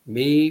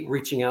 me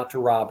reaching out to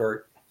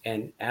Robert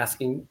and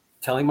asking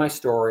telling my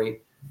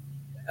story,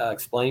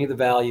 explaining the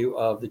value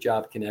of the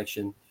job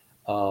connection,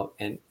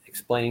 and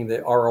explaining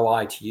the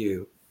ROI to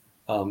you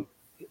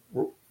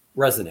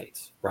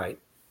resonates, right?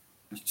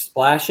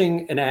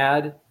 Splashing an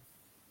ad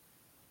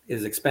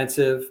is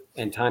expensive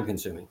and time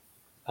consuming.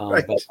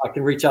 Right. But if I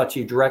can reach out to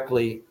you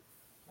directly,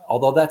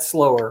 although that's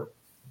slower,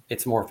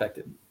 it's more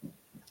effective.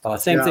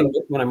 Same thing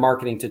when I'm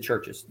marketing to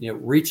churches,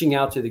 reaching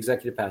out to the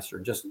executive pastor,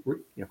 just,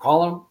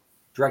 call them,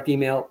 direct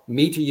email,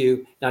 me to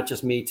you, not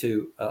just me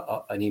to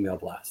an email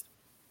blast.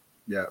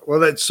 Yeah. Well,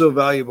 that's so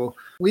valuable.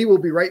 We will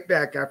be right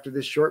back after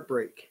this short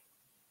break.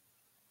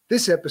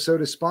 This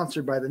episode is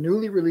sponsored by the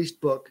newly released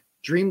book,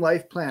 Dream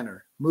Life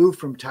Planner, Move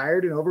from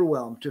Tired and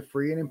Overwhelmed to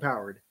Free and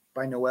Empowered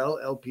by Noelle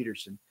L.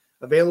 Peterson,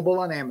 available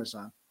on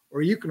Amazon,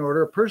 or you can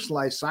order a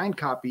personalized signed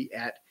copy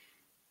at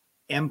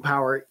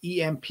Empower,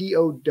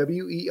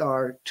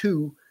 EMPOWER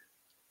 2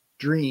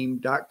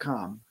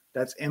 dream.com.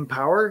 That's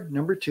Empower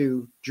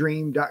 2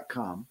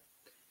 dream.com.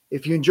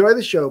 If you enjoy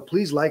the show,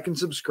 please like and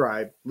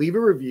subscribe, leave a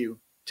review,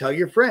 tell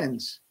your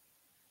friends.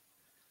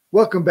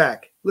 Welcome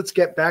back. Let's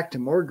get back to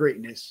more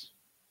greatness.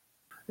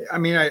 I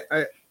mean,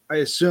 I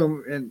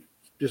assume, and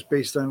just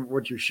based on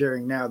what you're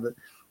sharing now, the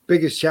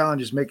biggest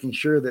challenge is making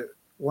sure that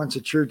once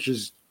a church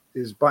is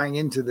buying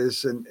into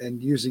this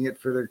and using it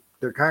for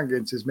their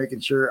congregants, is making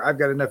sure I've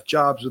got enough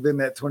jobs within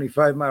that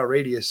 25-mile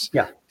radius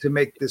to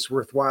make this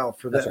worthwhile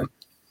for them.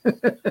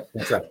 Right.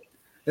 That's right.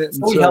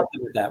 So we help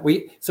them with that.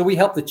 We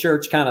help the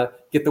church kind of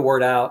get the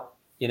word out.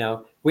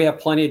 We have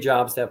plenty of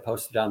jobs to have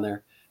posted on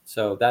there.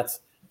 So that's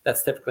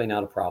typically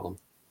not a problem.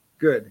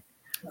 Good.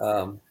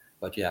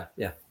 But yeah.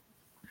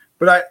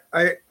 But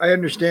I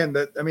understand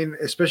that. I mean,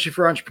 especially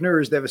for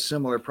entrepreneurs, they have a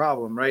similar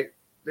problem, right?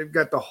 They've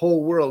got the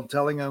whole world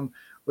telling them,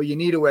 well, you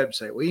need a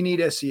website. Well, you need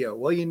SEO.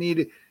 Well, you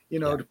need,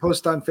 to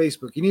post on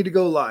Facebook. You need to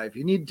go live.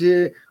 You need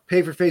to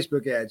pay for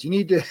Facebook ads. You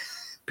need to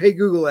pay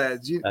Google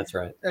ads. That's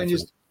right. And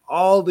just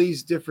all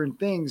these different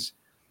things.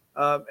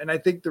 And I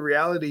think the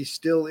reality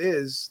still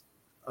is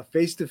a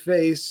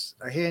face-to-face,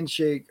 a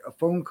handshake, a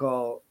phone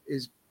call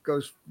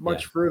goes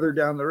much further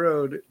down the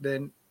road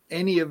than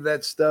any of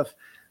that stuff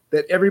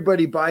that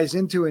everybody buys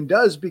into and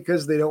does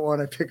because they don't want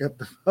to pick up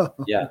the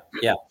phone. Yeah.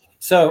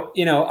 So,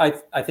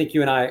 I think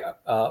you and I,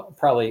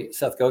 probably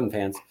Seth Godin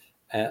fans,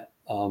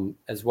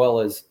 as well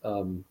as,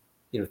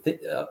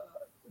 the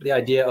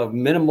idea of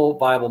minimal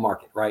viable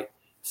market, right?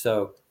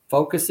 So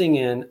focusing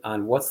in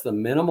on what's the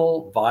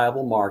minimal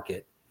viable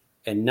market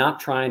and not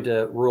trying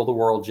to rule the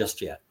world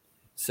just yet.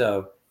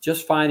 So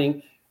just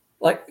finding,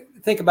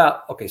 think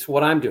about, okay, so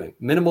what I'm doing,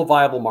 minimal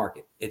viable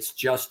market, it's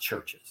just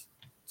churches.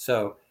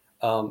 So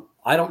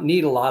I don't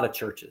need a lot of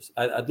churches.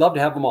 I'd love to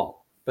have them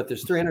all, but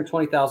there's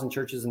 320,000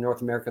 churches in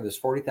North America. There's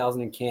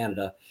 40,000 in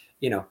Canada.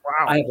 Wow.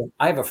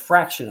 I have a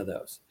fraction of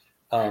those.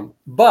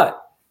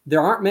 But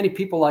there aren't many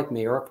people like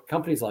me or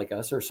companies like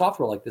us or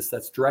software like this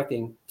that's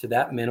directing to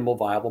that minimal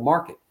viable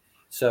market.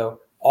 So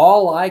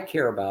all I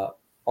care about,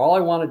 all I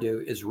want to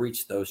do is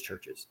reach those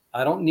churches.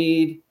 I don't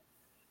need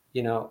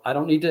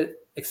to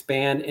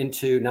expand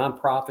into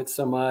nonprofits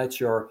so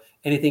much or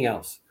anything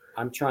else.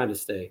 I'm trying to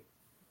stay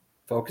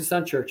focused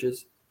on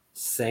churches,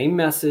 same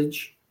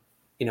message.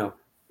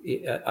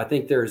 I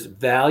think there's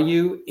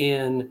value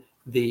in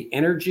the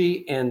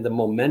energy and the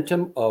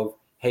momentum of,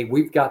 hey,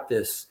 we've got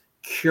this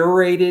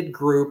curated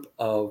group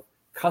of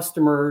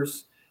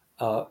customers,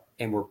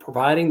 and we're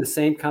providing the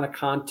same kind of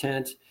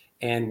content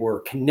and we're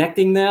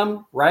connecting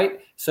them, right?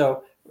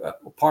 So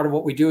part of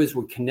what we do is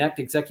we connect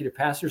executive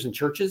pastors and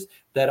churches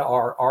that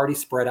are already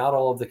spread out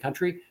all over the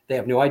country. They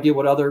have no idea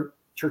what other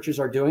churches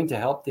are doing to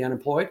help the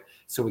unemployed.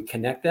 So we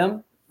connect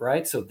them,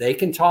 right? So they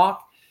can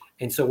talk.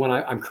 And so when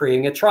I'm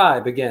creating a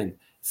tribe, again,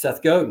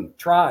 Seth Godin,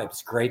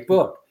 Tribes, great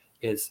book,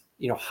 is,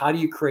 how do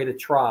you create a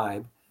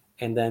tribe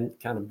and then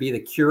kind of be the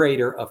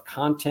curator of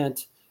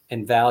content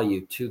and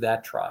value to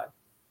that tribe?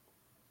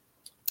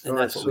 And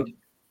that's what we do.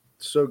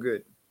 So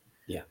good.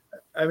 Yeah.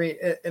 I mean,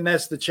 and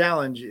that's the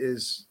challenge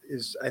is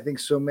I think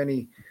so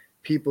many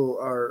people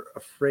are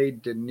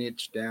afraid to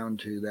niche down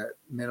to that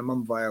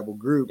minimum viable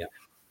group. Yeah.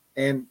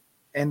 And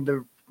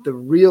the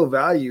real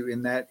value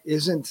in that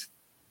isn't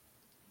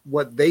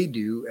what they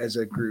do as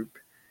a group.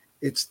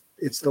 It's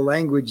the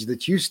language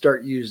that you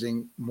start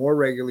using more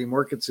regularly,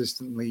 more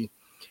consistently,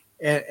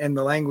 and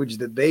the language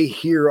that they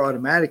hear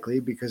automatically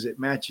because it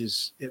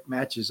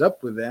matches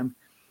up with them.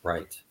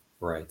 Right.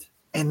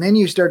 And then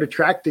you start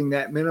attracting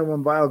that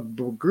minimum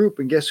viable group,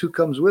 and guess who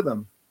comes with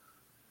them?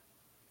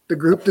 The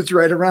group that's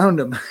right around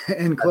them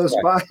and close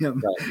by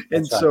them. Right.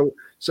 And so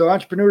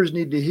entrepreneurs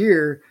need to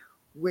hear,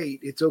 wait,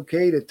 it's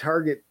okay to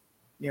target,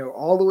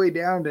 all the way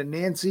down to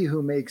Nancy,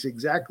 who makes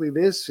exactly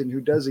this and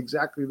who does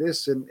exactly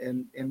this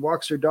and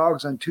walks her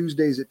dogs on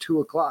Tuesdays at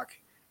 2:00.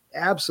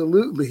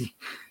 Absolutely.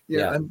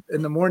 And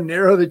the more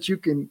narrow that you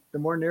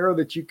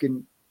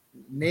can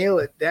nail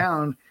it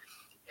down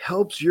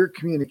helps your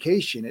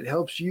communication. It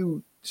helps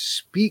you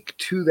speak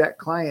to that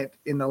client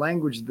in the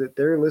language that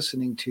they're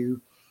listening to.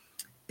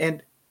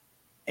 And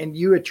and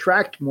you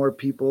attract more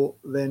people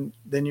than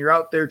you're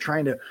out there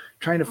trying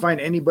to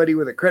find anybody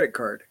with a credit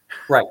card.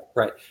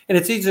 Right. And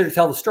it's easier to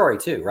tell the story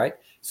too, right?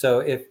 So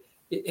if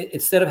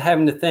instead of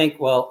having to think,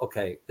 well,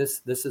 okay,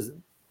 this is,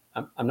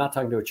 I'm not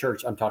talking to a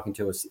church, I'm talking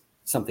to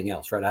something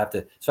else, right? I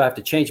have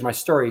to change my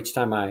story each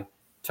time I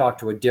talk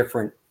to a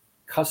different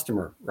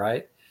customer,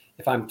 right?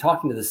 If I'm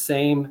talking to the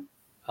same,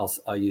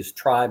 I'll use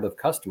tribe of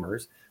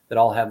customers that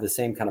all have the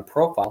same kind of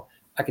profile,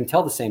 I can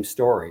tell the same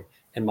story,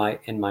 and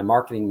my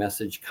marketing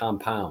message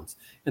compounds.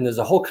 And there's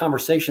a whole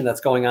conversation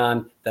that's going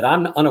on that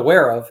I'm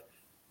unaware of,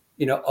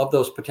 of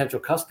those potential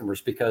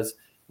customers, because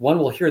one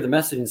will hear the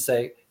message and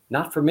say,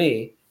 not for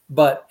me,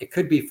 but it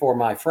could be for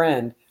my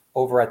friend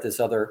over at this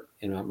other,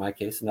 in my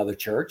case, another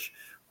church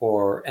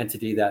or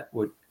entity that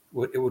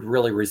it would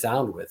really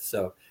resound with.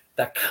 So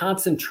that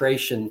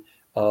concentration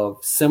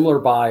of similar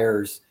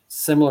buyers,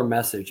 similar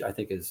message, I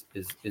think is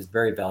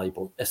very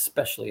valuable,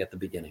 especially at the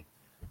beginning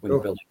when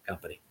you're building a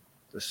company.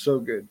 That's so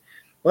good.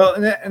 Well,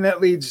 and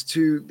that leads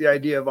to the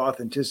idea of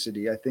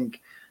authenticity. I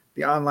think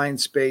the online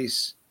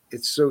space,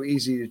 it's so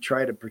easy to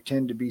try to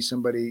pretend to be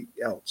somebody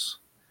else.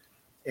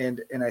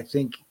 And I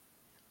think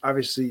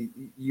obviously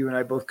you and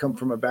I both come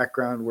from a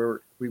background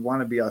where we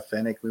want to be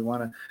authentic. We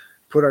want to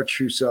put our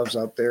true selves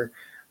out there.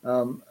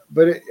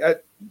 But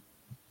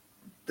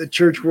the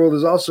church world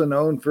is also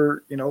known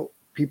for,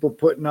 people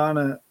putting on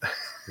a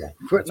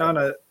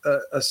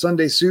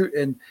Sunday suit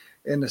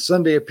and a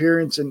Sunday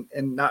appearance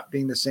and not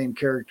being the same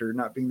character,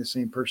 not being the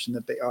same person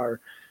that they are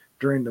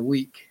during the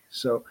week.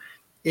 So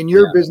in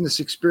your business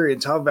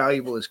experience, how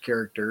valuable is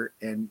character,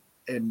 and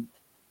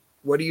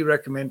what do you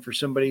recommend for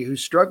somebody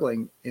who's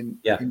struggling in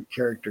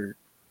character?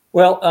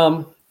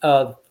 Well,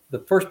 the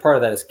first part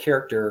of that is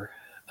character.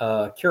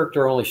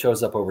 Character only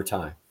shows up over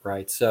time,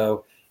 right?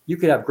 So you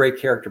could have great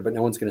character, but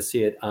no one's going to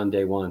see it on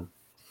day one.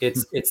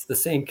 It's the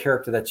same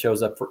character that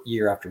shows up for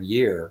year after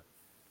year.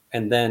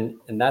 And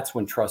that's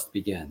when trust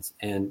begins.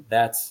 And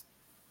that's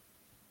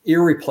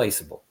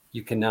irreplaceable.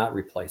 You cannot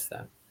replace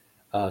that.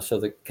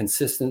 So the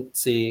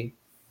consistency,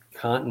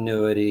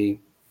 continuity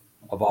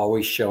of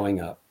always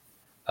showing up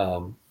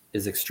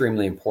is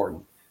extremely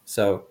important.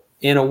 So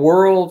in a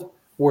world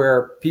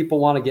where people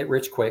want to get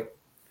rich quick,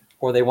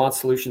 or they want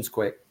solutions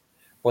quick,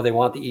 or they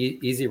want the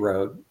easy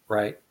road,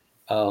 right?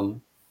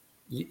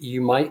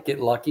 You might get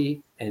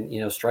lucky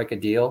and strike a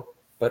deal,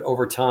 but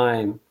over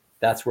time,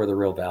 that's where the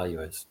real value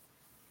is.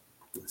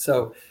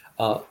 So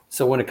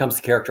when it comes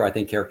to character, I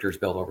think character is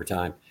built over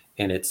time,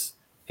 and it's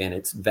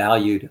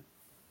valued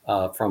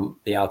from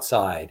the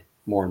outside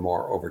more and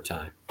more over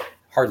time.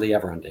 Hardly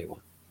ever on day one.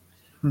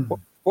 Mm-hmm.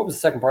 What was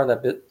the second part of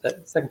that bit?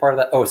 That second part of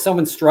that? Oh,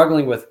 someone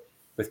struggling with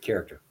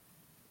character.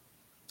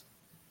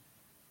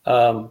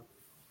 I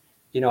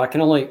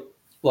can only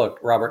look,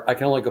 Robert. I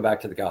can only go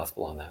back to the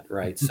gospel on that,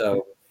 right?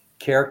 So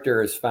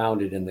character is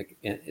found in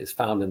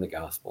the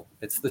gospel.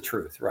 It's the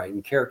truth, right?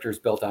 And character is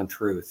built on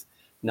truth,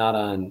 not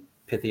on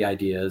pithy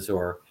ideas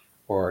or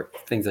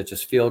things that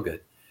just feel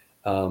good.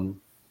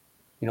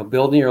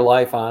 Building your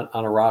life on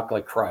a rock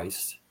like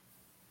Christ,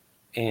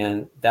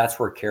 and that's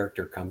where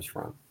character comes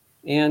from.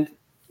 And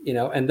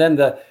and then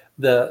the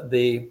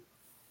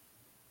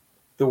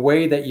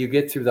way that you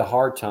get through the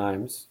hard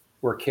times,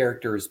 where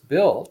character is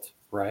built,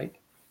 right,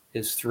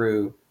 is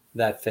through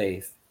that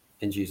faith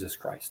in Jesus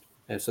Christ.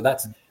 And so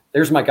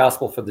there's my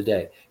gospel for the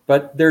day.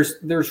 But there's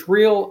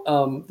real,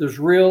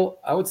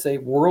 I would say,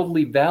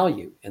 worldly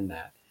value in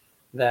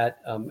that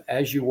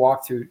as you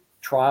walk through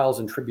trials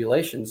and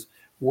tribulations,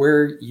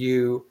 where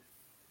you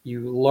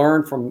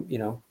learn from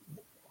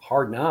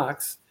hard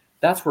knocks,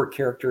 that's where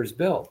character is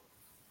built.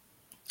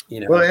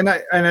 Well, and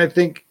I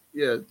think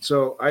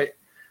so I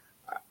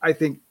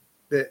think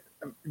that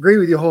I agree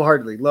with you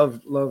wholeheartedly.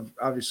 Love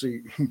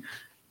obviously,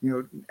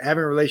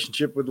 having a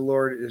relationship with the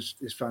Lord is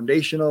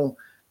foundational.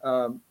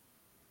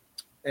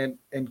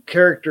 And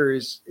character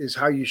is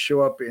how you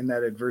show up in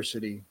that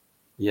adversity.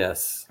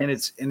 Yes. And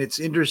it's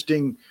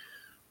interesting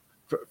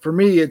for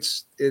me.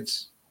 It's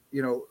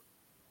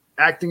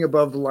acting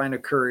above the line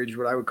of courage,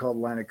 what I would call the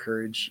line of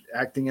courage,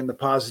 acting in the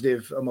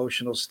positive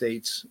emotional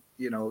states,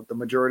 the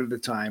majority of the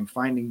time,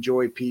 finding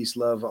joy, peace,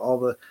 love,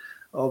 all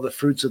the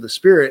fruits of the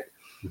Spirit.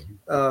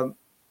 Mm-hmm.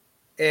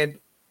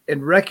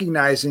 And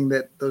recognizing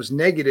that those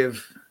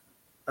negative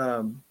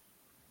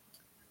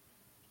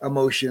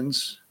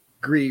emotions,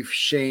 grief,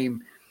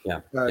 shame,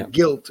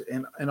 guilt,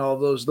 and all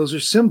those are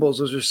symbols.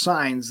 Those are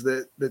signs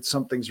that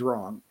something's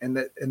wrong, and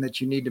that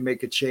you need to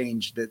make a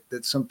change,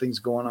 that something's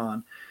going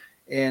on.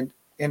 And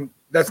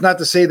that's not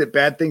to say that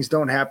bad things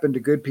don't happen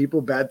to good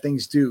people. Bad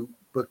things do,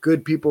 but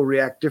good people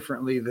react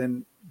differently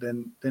than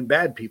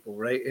bad people,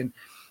 right? And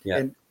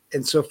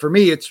so for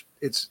me, it's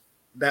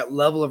that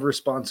level of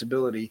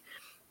responsibility.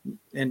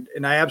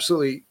 And I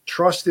absolutely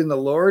trust in the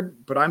Lord,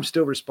 but I'm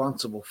still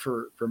responsible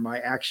for my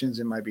actions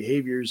and my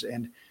behaviors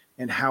and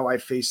how I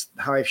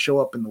show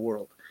up in the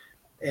world,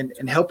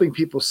 and helping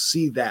people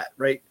see that,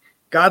 right?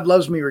 God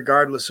loves me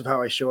regardless of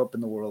how I show up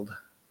in the world,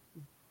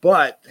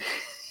 but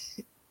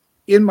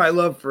in my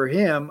love for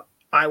him,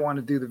 I want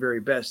to do the very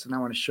best, and I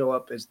want to show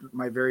up as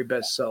my very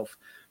best self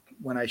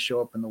when I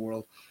show up in the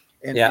world.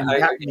 And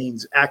that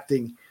means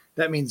acting.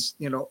 That means,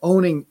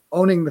 owning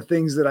the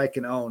things that I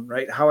can own,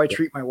 right? How I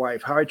treat my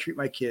wife, how I treat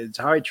my kids,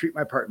 how I treat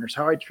my partners,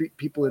 how I treat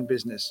people in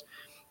business.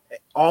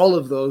 All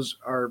of those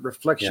are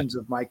reflections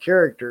of my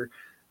character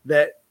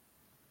that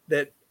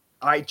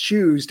I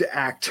choose to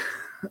act,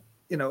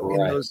 in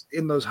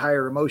those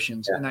higher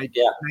emotions. And I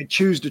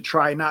choose to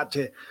try not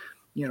to,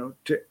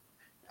 to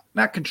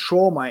not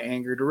control my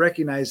anger, to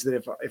recognize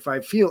that if I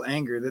feel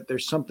anger, that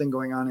there's something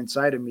going on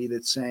inside of me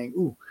that's saying,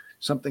 ooh,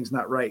 something's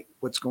not right.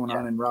 What's going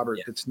on in Robert?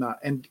 That's not,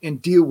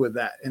 and deal with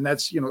that. And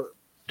that's,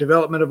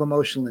 development of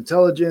emotional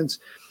intelligence.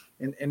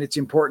 And it's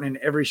important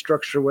in every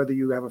structure, whether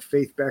you have a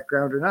faith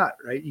background or not,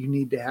 right? You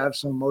need to have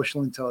some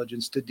emotional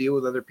intelligence to deal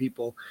with other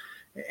people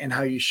and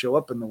how you show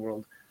up in the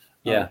world.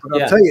 But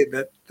I'll tell you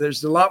that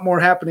there's a lot more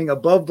happening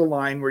above the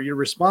line where you're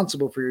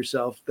responsible for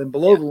yourself than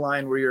below the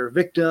line where you're a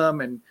victim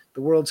and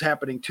the world's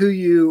happening to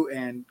you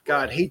and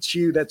God hates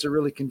you. That's a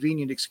really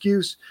convenient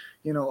excuse.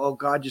 Oh,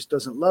 God just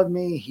doesn't love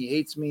me. He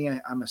hates me.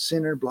 I'm a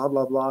sinner, blah,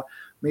 blah, blah.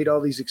 Made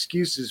all these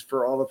excuses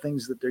for all the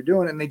things that they're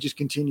doing. And they just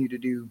continue to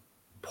do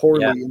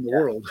poorly in the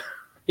world.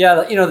 Yeah.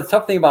 The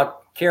tough thing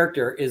about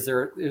character is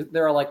there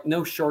are like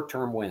no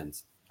short-term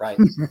wins, right?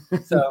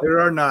 So there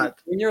are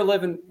not. When you're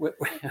living with,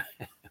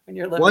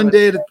 one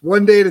day at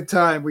a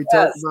time, we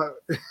talk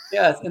about.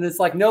 Yes, and it's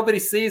like nobody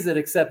sees it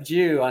except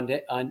you on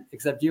day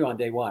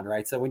one,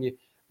 right? So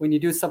when you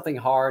do something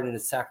hard and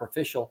it's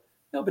sacrificial,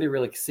 nobody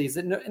really sees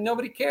it, and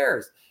nobody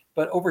cares.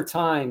 But over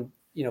time,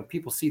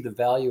 people see the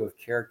value of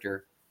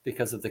character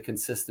because of the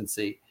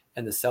consistency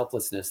and the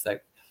selflessness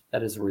that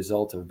is a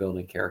result of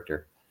building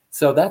character.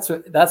 So that's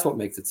what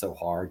makes it so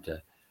hard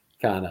to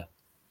kind of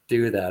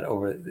do that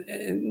over.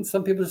 And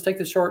some people just take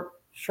the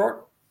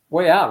short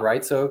way out,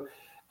 right? So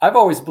I've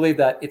always believed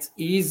that it's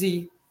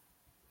easy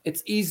to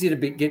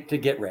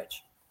get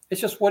rich.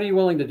 It's just, what are you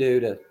willing to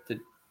do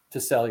to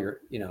sell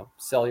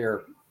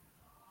your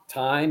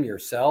time,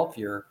 yourself,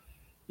 your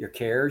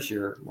cares,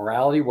 your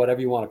morality,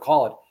 whatever you want to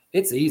call it.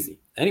 It's easy.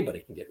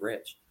 Anybody can get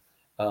rich.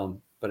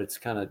 But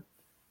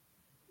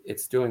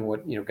it's doing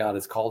what, God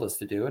has called us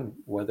to do. And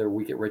whether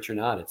we get rich or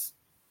not,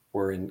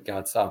 we're in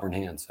God's sovereign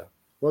hands. So,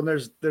 well,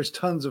 there's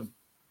tons of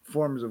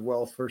forms of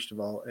wealth, first of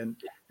all, and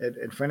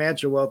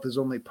financial wealth is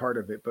only part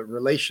of it, but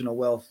relational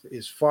wealth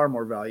is far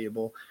more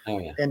valuable. Oh,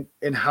 yeah.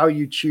 And how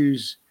you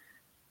choose.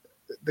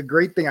 The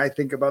great thing I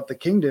think about the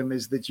kingdom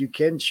is that you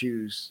can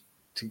choose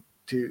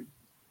to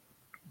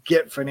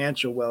get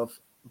financial wealth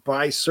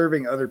by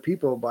serving other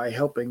people, by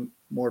helping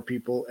more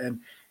people,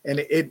 and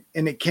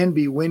it can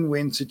be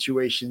win-win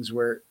situations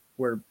where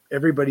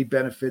everybody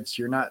benefits.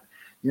 You're not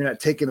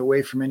taking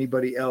away from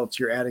anybody else.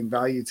 You're adding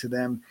value to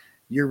them.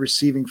 You're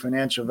receiving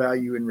financial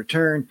value in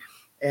return,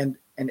 and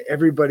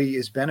everybody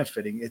is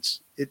benefiting.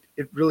 It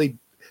really,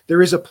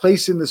 there is a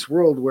place in this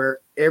world where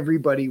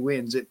everybody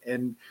wins.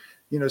 And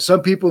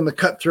some people in the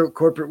cutthroat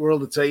corporate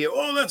world would tell you,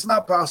 oh, that's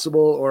not possible.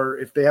 Or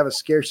if they have a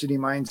scarcity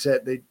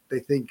mindset, they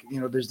think,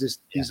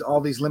 there's all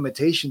these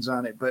limitations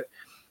on it. But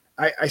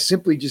I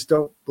simply just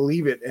don't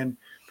believe it. And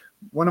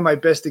one of my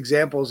best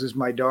examples is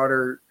my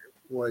daughter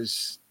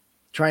was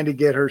trying to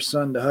get her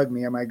son to hug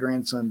me and my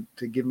grandson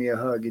to give me a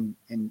hug.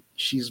 And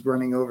she's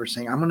running over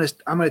saying, I'm going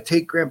to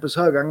take Grandpa's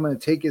hug. I'm going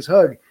to take his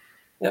hug.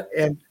 Yep.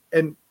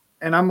 And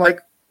I'm like,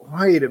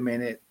 wait a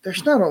minute.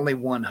 There's not only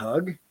one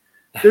hug.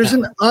 There's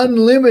an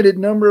unlimited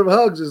number of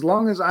hugs. As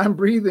long as I'm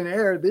breathing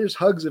air, there's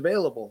hugs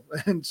available.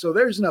 And so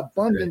there's an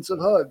abundance of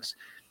hugs.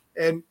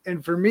 And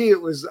for me, it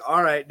was,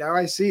 all right, now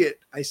I see it.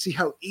 I see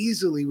how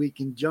easily we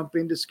can jump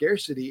into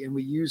scarcity, and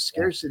we use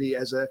scarcity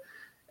as a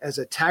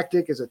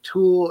tactic, as a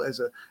tool,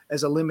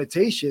 as a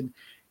limitation.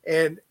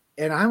 And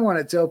I want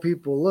to tell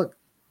people, look,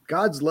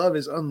 God's love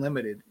is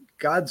unlimited.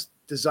 God's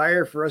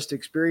desire for us to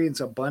experience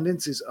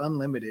abundance is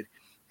unlimited.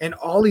 And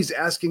all he's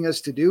asking us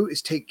to do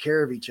is take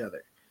care of each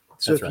other.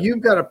 So if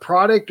you've got a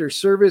product or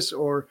service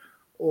or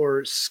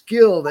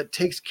skill that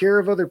takes care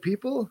of other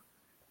people,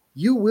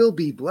 you will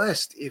be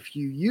blessed if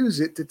you use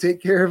it to take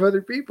care of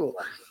other people.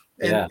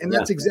 And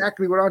that's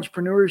exactly what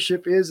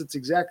entrepreneurship is. It's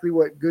exactly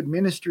what good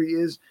ministry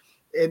is.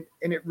 And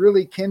it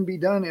really can be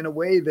done in a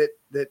way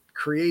that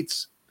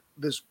creates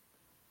this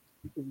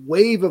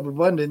wave of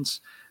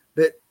abundance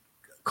that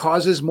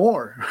causes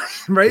more,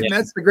 right? Yeah. And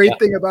that's the great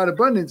thing about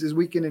abundance, is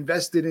we can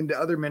invest it into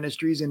other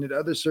ministries and into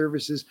other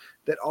services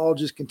that all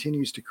just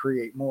continues to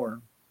create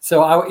more.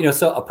 So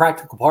so a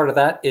practical part of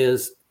that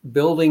is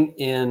building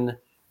in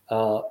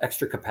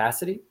extra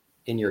capacity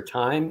in your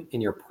time, in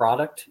your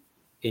product,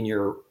 in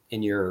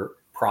your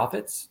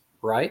profits,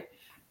 right?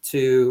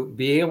 To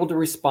be able to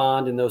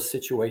respond in those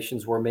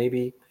situations where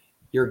maybe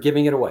you're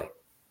giving it away.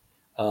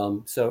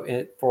 So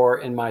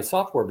in my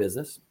software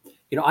business,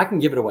 I can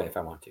give it away if I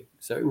want to.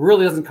 So it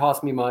really doesn't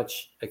cost me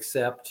much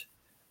except,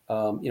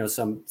 some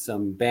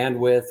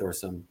bandwidth or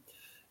some,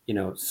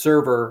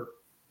 server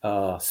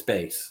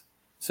space.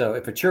 So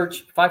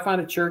if I find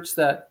a church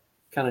that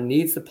kind of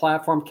needs the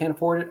platform, can't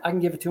afford it, I can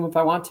give it to them if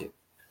I want to.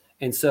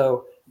 And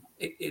so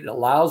it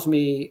allows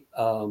me,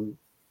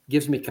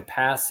 gives me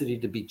capacity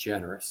to be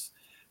generous.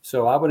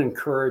 So I would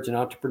encourage an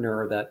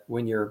entrepreneur that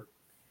when you're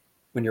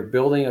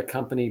building a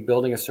company,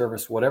 building a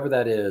service, whatever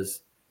that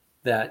is,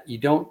 that you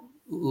don't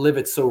live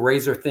it so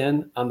razor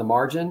thin on the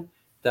margin,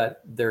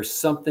 that there's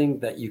something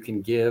that you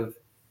can give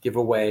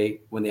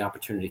away when the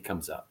opportunity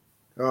comes up.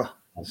 Oh,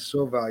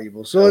 so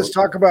valuable. So let's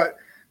talk about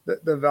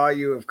the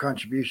value of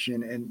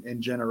contribution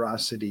and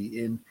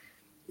generosity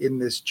in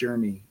this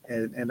journey.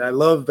 And I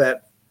love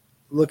that,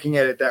 looking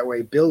at it that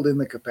way, build in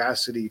the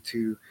capacity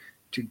to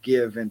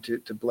give and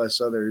to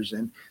bless others.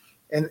 And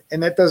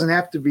that doesn't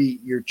have to be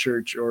your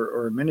church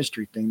or a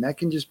ministry thing. That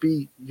can just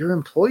be your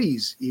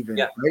employees even,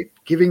 right?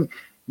 Giving,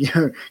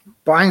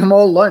 buying them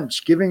all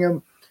lunch, giving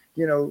them,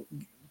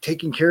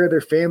 taking care of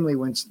their family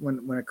when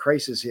a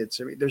crisis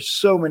hits. I mean, there's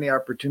so many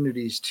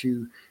opportunities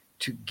to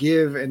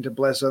give and to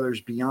bless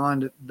others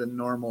beyond the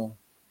normal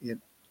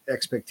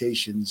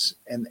expectations.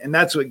 And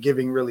that's what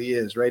giving really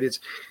is, right?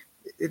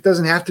 It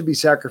doesn't have to be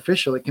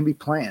sacrificial. It can be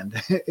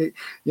planned.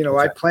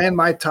 I plan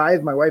my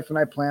tithe. My wife and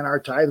I plan our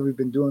tithe. We've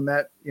been doing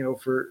that,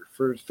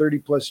 for 30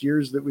 plus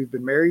years that we've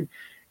been married,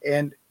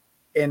 and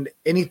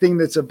anything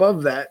that's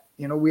above that,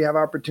 we have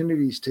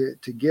opportunities to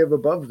give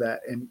above that.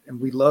 And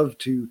we love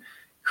to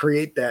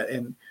create that.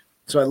 And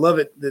so I love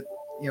it that,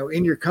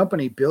 in your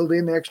company, build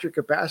in the extra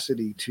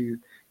capacity to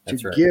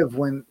give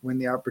when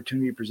the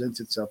opportunity presents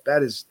itself.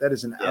 That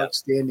is an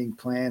outstanding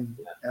plan.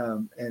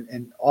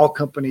 And all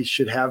companies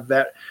should have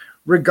that,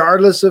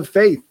 regardless of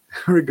faith,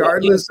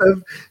 regardless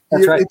of,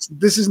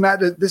 this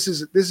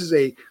is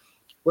a,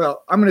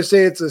 well, I'm going to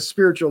say it's a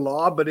spiritual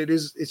law, but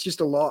it's just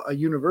a law, a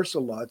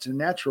universal law. It's a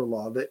natural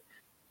law that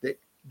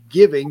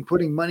giving,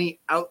 putting money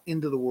out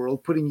into the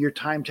world, putting your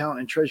time, talent,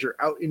 and treasure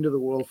out into the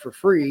world for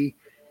free,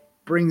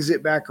 brings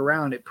it back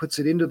around. It puts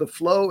it into the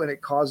flow, and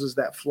it causes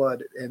that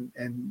flood,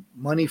 and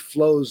money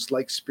flows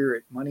like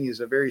spirit. Money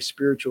is a very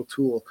spiritual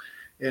tool,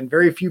 and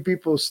very few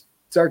people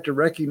start to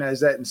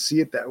recognize that and see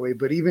it that way.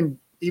 But even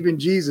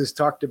Jesus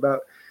talked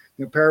about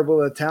the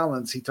parable of the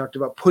talents. He talked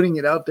about putting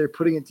it out there,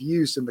 putting it to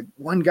use. And the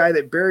one guy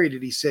that buried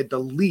it, he said, the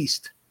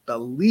least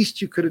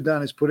you could have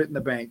done is put it in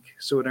the bank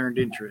so it earned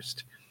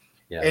interest.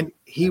 Yeah. And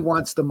he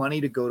wants the money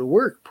to go to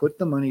work. Put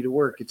the money to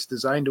work. It's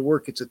designed to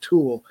work. It's a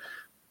tool.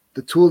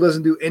 The tool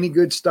doesn't do any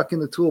good stuck in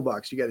the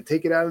toolbox. You got to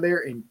take it out of there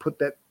and put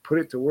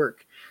it to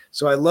work.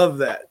 So I love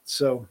that.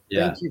 So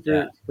thank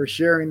you for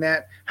sharing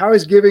that. How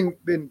has giving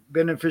been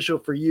beneficial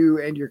for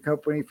you and your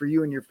company, for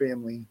you and your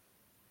family?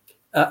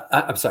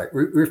 I'm sorry.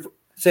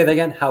 Say that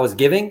again. How is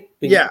giving?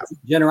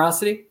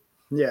 Generosity?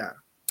 Yeah.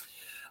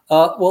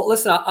 Well,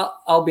 listen,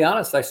 I'll be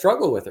honest. I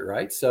struggle with it,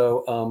 right?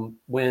 So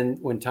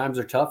when times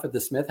are tough at the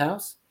Smith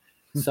House,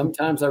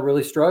 sometimes I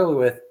really struggle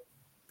with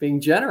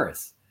being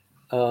generous.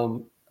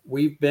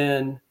 We've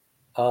been,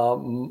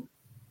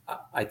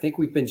 I think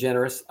we've been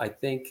generous. I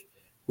think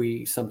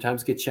we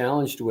sometimes get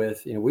challenged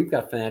with, we've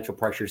got financial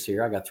pressures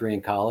here. I got 3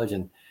 in college,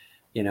 and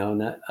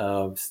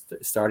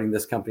starting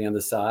this company on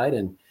the side,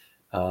 and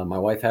my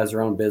wife has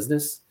her own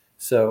business.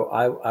 So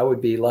I would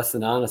be less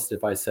than honest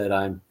if I said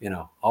I'm,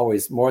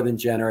 always more than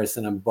generous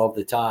and I'm above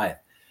the tithe.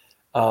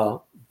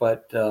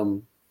 But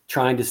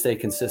trying to stay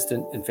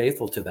consistent and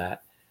faithful to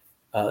that.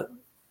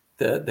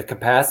 The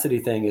capacity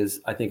thing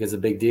I think is a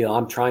big deal.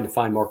 I'm trying to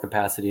find more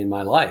capacity in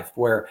my life,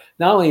 where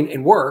not only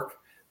in work,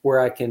 where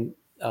I can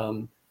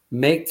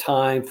make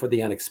time for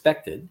the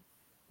unexpected,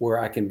 where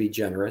I can be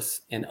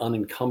generous and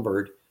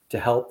unencumbered to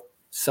help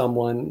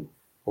someone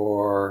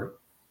or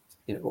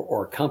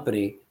a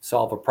company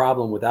solve a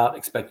problem without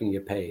expecting to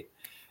get paid.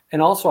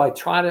 And also I'm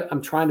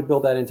trying to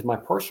build that into my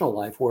personal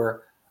life,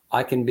 where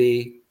I can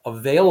be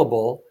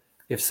available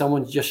if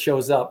someone just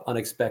shows up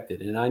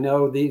unexpected. And I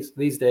know these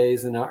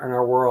days in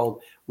our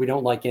world, we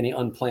don't like any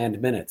unplanned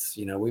minutes.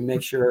 We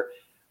make sure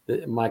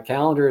that my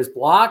calendar is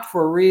blocked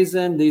for a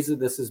reason. This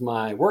is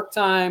my work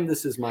time.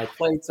 This is my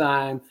play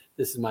time.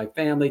 This is my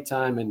family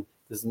time. And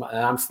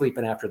I'm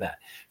sleeping after that.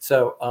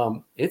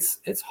 So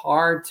it's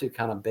hard to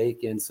kind of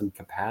bake in some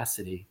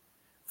capacity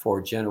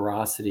for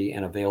generosity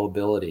and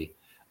availability.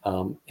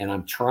 And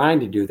I'm trying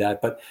to do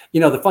that. But,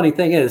 the funny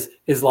thing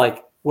is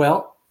like,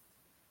 well,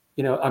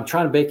 I'm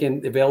trying to bake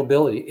in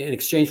availability in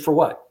exchange for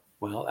what?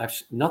 Well,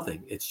 actually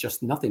nothing. It's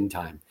just nothing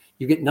time.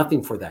 You get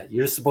nothing for that.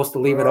 You're just supposed to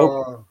leave it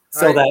open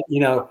that,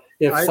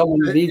 if someone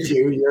needs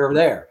you, you're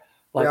there.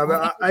 Like, yeah,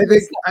 but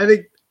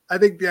I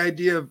think the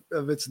idea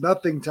of it's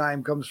nothing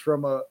time comes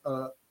from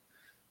a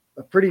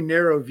pretty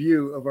narrow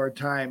view of our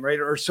time, right?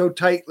 Or so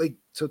tightly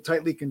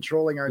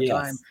controlling our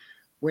time.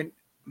 When,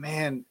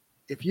 man,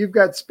 if you've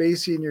got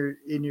space in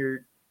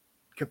your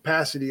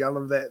capacity, I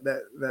love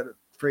that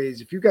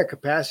phrase. If you've got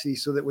capacity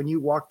so that when you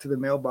walk to the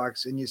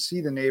mailbox and you see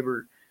the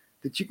neighbor,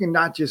 that you can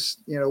not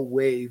just,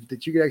 wave,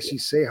 that you can actually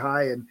say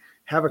hi and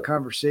have a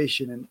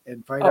conversation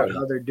and find out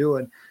how they're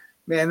doing.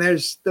 Man,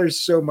 there's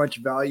so much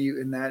value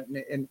in that.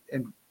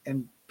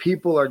 And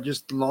people are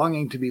just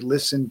longing to be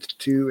listened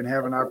to and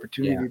have an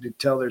opportunity to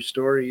tell their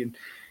story.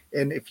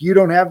 And if you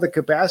don't have the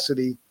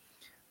capacity,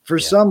 for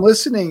some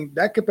listening,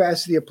 that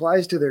capacity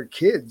applies to their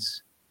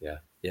kids. Yeah.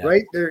 Yeah.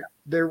 right?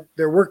 They're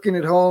working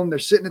at home. They're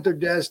sitting at their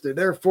desk. They're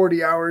there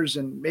 40 hours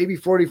and maybe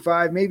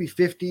 45, maybe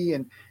 50.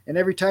 And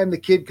every time the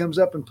kid comes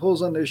up and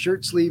pulls on their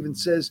shirt sleeve and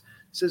says,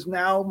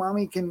 now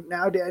mommy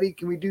now daddy,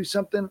 can we do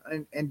something?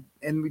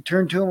 And we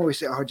turn to him and we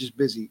say, oh, just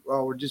busy.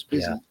 Well, we're just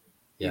busy. Yeah.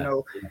 You Yeah.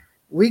 know,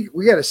 we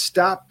got to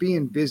stop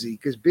being busy,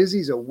 because busy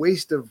is a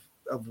waste of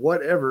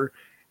whatever,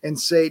 and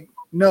say,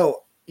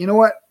 no, you know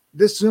what?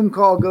 This Zoom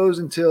call goes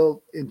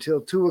until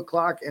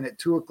 2:00, and at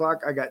 2:00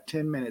 I got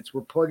 10 minutes.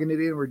 We're plugging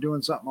it in. We're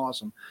doing something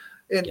awesome,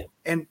 and Yeah.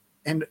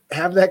 and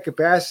have that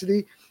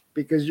capacity,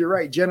 because you're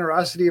right.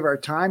 Generosity of our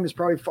time is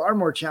probably far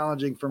more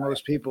challenging for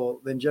most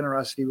people than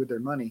generosity with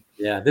their money.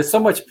 Yeah. There's so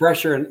much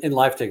pressure in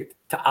life to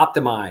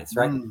optimize,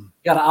 right? You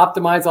got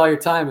to optimize all your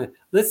time. And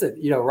listen,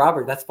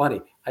 Robert, that's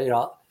funny.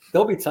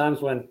 There'll be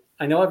times when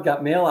I know I've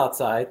got mail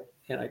outside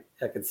and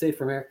I can see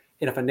from here.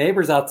 And if a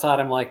neighbor's outside,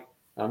 I'm like,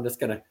 I'm just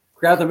going to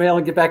grab the mail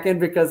and get back in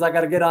because I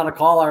got to get on a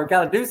call or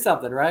got to do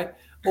something, right?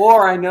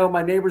 Or I know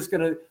my neighbor's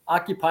going to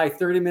occupy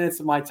 30 minutes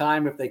of my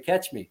time if they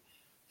catch me.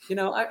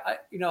 I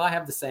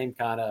have the same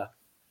kind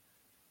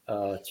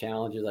of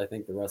challenges I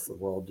think the rest of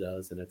the world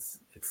does, and it's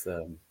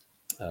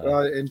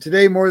and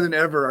today more than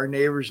ever, our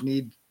neighbors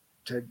need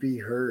to be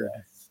heard,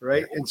 yes,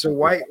 right? And so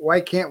why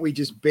can't we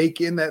just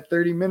bake in that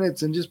 30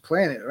 minutes and just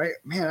plan it, right?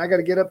 Man, I got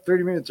to get up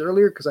 30 minutes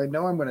earlier because I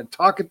know I'm going to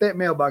talk at that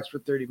mailbox for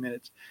 30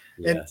 minutes,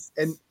 yes,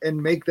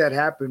 and make that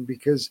happen,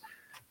 because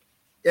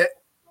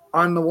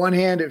on the one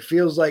hand, it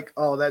feels like,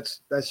 oh, that's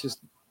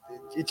just,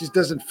 it just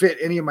doesn't fit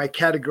any of my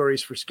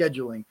categories for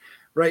scheduling,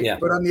 right? Yeah.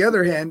 But on the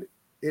other hand,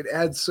 it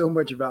adds so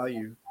much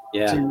value.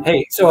 Yeah.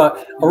 Hey, so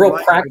a real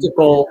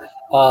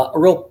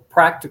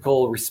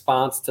practical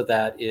response to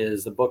that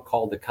is a book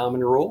called The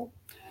Common Rule,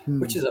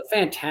 which is a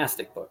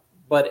fantastic book,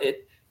 but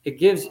it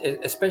gives,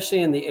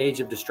 especially in the age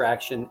of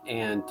distraction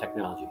and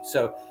technology.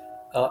 So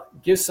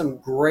gives some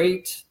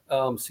great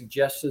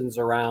suggestions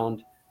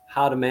around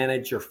how to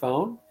manage your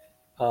phone,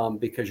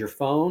 because your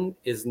phone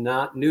is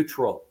not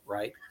neutral,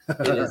 right?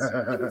 It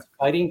is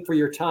fighting for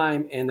your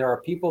time. And there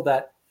are people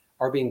that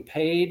are being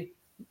paid,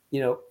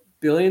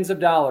 billions of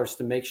dollars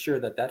to make sure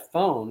that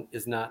phone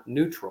is not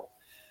neutral.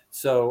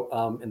 So,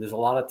 and there's a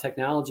lot of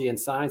technology and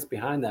science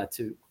behind that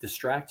to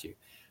distract you.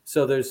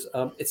 So there's,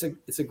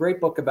 it's a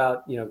great book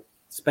about,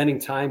 spending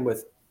time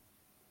with,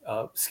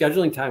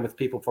 scheduling time with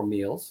people for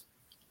meals,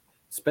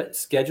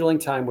 scheduling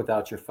time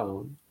without your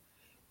phone,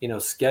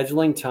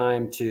 scheduling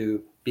time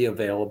to be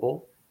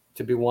available,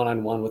 to be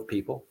one-on-one with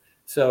people.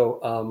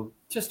 So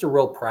just a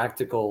real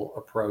practical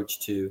approach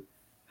to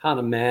how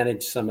to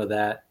manage some of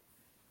that,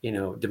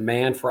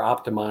 demand for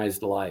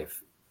optimized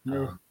life.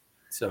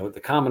 So The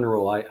Common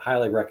Rule, I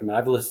highly recommend.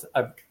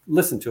 I've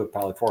listened to it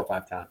probably 4 or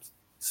 5 times.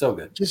 So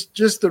good.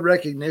 Just the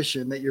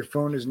recognition that your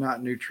phone is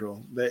not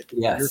neutral, that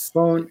yes,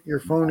 your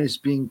phone is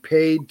being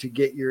paid to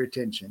get your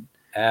attention.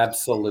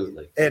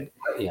 Absolutely. And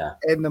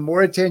the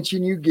more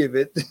attention you give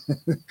it,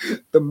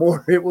 the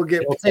more it will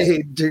get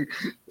paid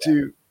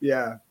to.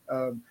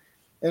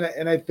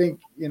 And I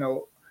think,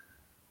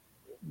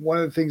 one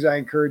of the things I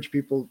encourage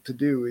people to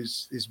do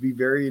is be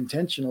very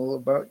intentional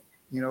about,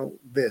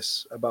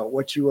 about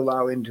what you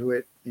allow into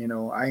it.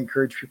 I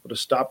encourage people to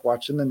stop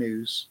watching the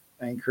news.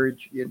 I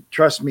encourage you,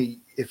 trust me,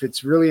 if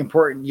it's really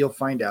important, you'll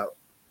find out.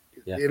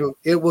 Yeah.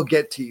 It will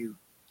get to you.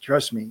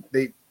 Trust me.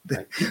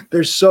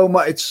 There's so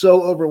much, it's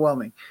so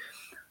overwhelming.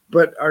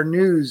 But our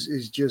news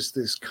is just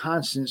this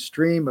constant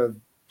stream of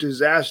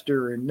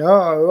disaster and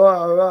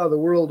the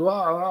world,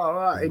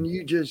 and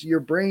your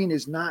brain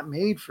is not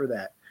made for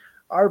that.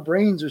 Our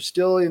brains are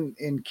still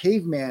in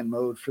caveman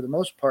mode for the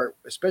most part,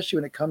 especially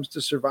when it comes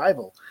to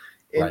survival.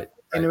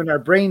 And when our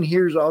brain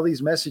hears all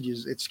these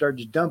messages, it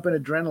starts dumping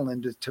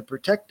adrenaline to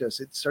protect us.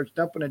 It starts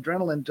dumping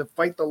adrenaline to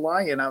fight the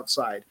lion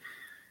outside.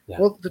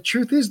 Yeah. Well, the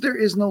truth is there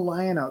is no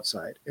lion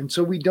outside. And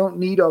so we don't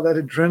need all that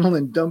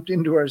adrenaline dumped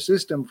into our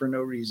system for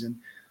no reason.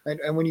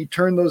 And when you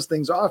turn those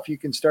things off, you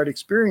can start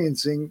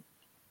experiencing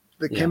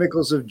the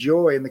chemicals of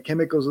joy and the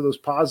chemicals of those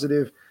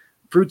positive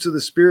fruits of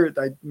the spirit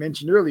I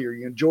mentioned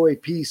earlier, joy,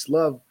 peace,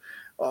 love.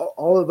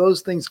 All of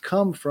those things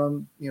come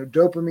from,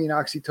 dopamine,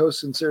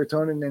 oxytocin,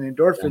 serotonin, and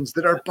endorphins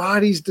that our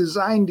body's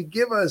designed to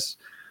give us.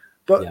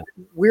 But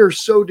we're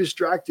so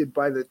distracted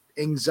by the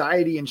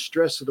anxiety and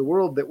stress of the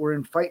world that we're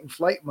in fight and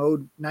flight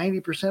mode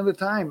 90% of the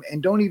time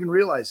and don't even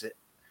realize it.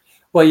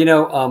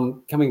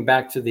 Well, coming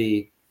back to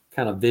the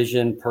kind of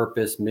vision,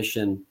 purpose,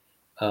 mission,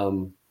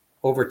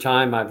 over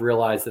time, I've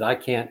realized that I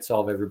can't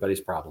solve everybody's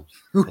problems.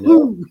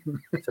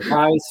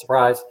 Surprise,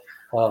 surprise.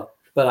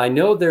 But I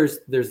know there's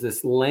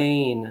this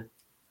lane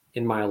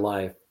in my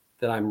life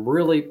that I'm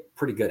really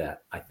pretty good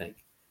at, I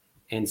think.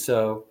 And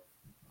so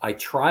I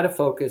try to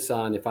focus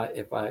on if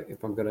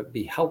I'm going to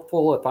be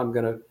helpful, if I'm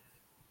going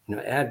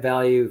to, add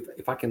value,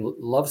 if I can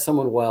love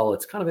someone well,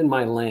 it's kind of in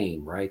my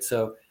lane, right?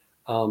 So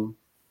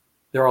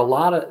there are a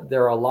lot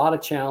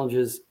of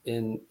challenges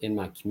in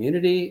my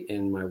community,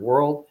 in my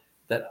world,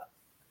 that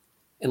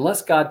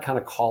unless God kind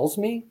of calls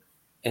me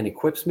and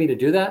equips me to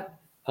do that,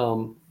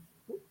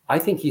 I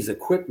think He's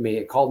called me,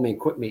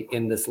 equipped me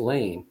in this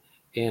lane.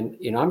 and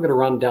I'm going to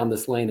run down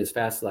this lane as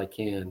fast as I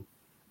can.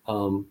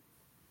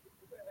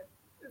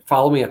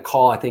 Follow me a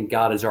call I think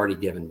God has already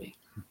given me.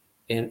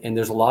 And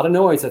there's a lot of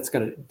noise that's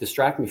going to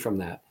distract me from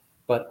that.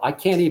 But I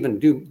can't even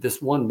do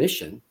this one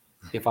mission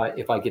if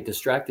I get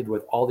distracted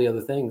with all the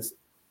other things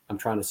I'm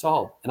trying to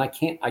solve. And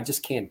I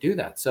just can't do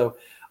that. So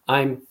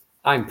I'm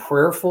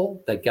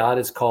prayerful that God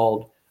has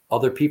called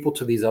other people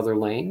to these other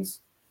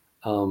lanes.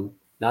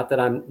 Not that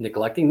I'm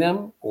neglecting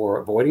them or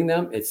avoiding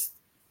them. It's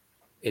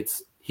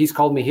He's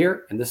called me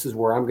here, and this is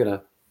where I'm going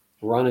to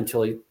run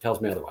until he tells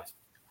me otherwise.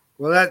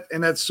 Well,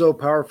 that's so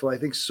powerful. I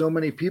think so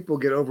many people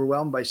get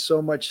overwhelmed by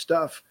so much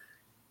stuff,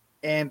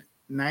 and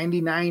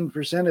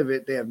 99% of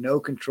it they have no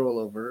control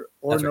over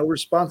or no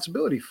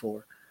responsibility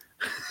for.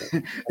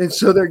 And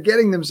so they're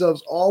getting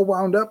themselves all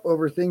wound up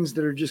over things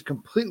that are just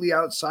completely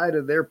outside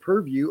of their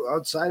purview,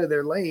 outside of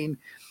their lane.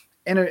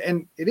 And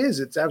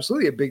it's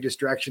absolutely a big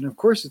distraction. Of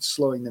course, it's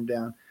slowing them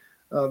down.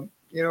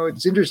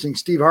 It's interesting.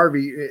 Steve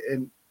Harvey,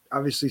 and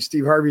obviously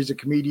Steve Harvey is a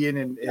comedian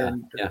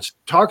and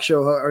talk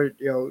show or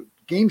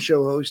game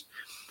show host,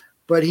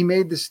 but he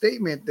made the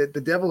statement that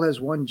the devil has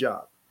one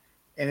job,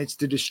 and it's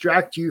to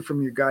distract you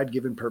from your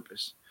God-given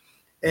purpose.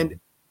 And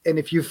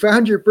if you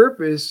found your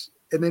purpose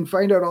and then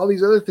find out all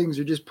these other things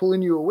are just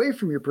pulling you away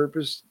from your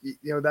purpose,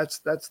 that's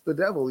the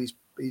devil.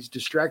 He's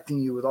distracting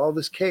you with all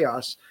this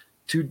chaos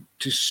to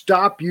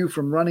stop you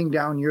from running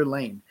down your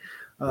lane.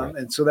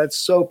 And so that's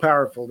so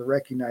powerful to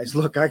recognize,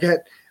 look, I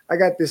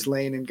got this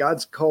lane and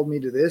God's called me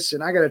to this,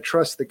 and I got to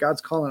trust that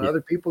God's calling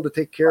other people to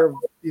take care of,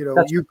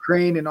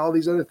 Ukraine and all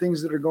these other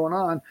things that are going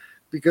on,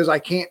 because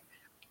I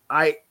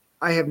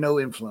have no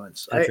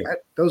influence.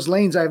 Those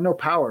lanes, I have no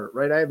power,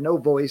 right? I have no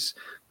voice.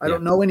 I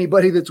don't know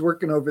anybody that's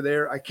working over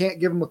there. I can't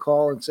give them a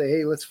call and say,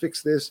 hey, let's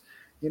fix this.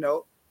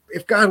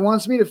 If God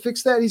wants me to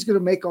fix that, he's going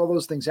to make all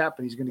those things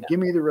happen. He's going to give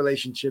me the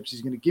relationships.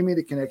 He's going to give me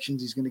the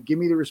connections. He's going to give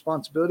me the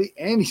responsibility,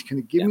 and he's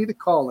going to give me the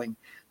calling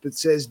that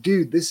says,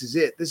 dude, this is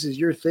it. This is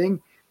your thing.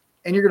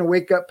 And you're going to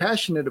wake up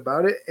passionate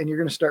about it, and you're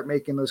going to start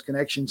making those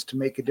connections to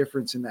make a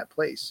difference in that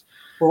place.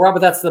 Well,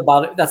 Robert, that's the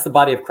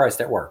body of Christ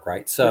at work,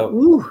 right?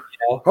 So,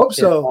 hope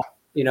so.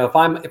 If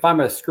I'm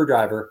a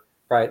screwdriver,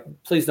 right,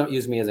 please don't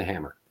use me as a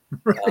hammer.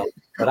 Right.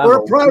 Or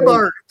a pry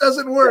bar. It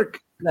doesn't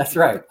work. That's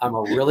right. I'm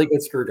a really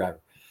good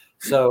screwdriver.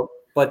 So,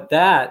 but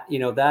that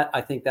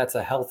I think that's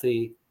a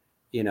healthy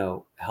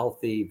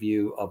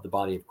view of the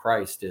body of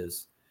Christ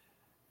is,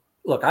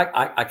 look,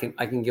 I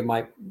can give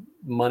my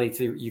money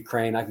to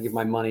Ukraine. I can give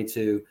my money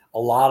to a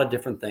lot of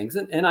different things.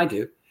 And I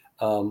do,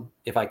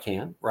 if I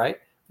can, right?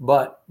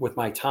 But with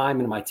my time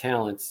and my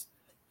talents,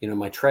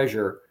 my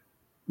treasure,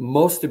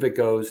 most of it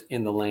goes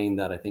in the lane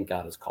that I think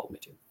God has called me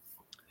to.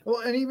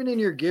 Well, and even in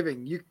your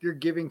giving, your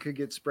giving could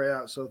get spread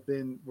out so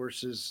thin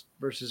versus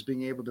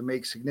being able to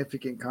make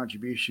significant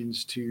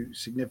contributions to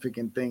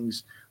significant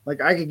things.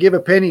 Like I could give a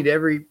penny to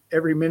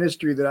every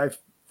ministry that I've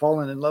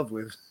fallen in love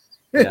with.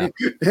 Yeah.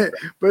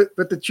 but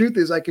the truth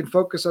is I can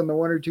focus on the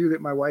one or two that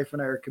my wife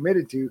and I are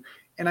committed to,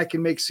 and I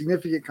can make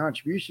significant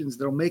contributions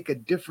that'll make a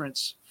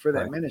difference for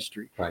that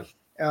ministry. Right.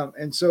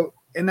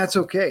 And that's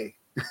okay.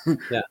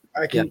 Yeah.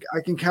 I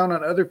can count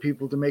on other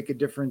people to make a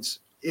difference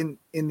in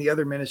the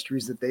other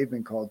ministries that they've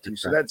been called to.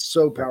 So that's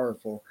so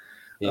powerful.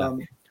 Yeah.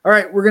 All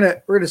right, we're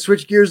gonna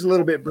switch gears a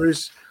little bit,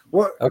 Bruce.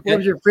 What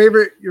was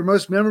your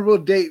most memorable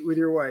date with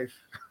your wife?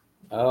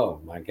 Oh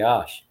my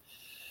gosh.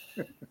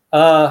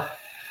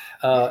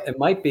 It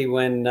might be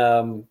when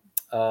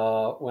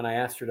I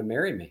asked her to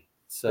marry me.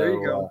 So there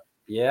you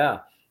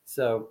go.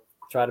 So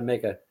try to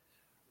make a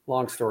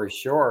long story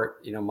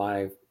short,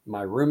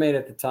 my roommate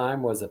at the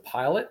time was a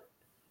pilot.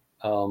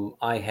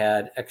 I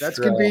had extra. That's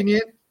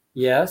convenient.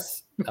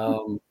 Yes.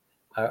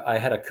 I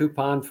had a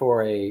coupon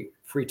for a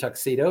free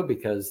tuxedo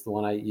because the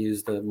one I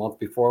used the month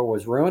before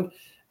was ruined.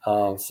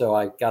 So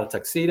I got a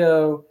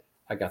tuxedo.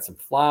 I got some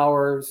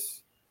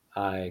flowers.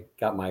 I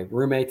got my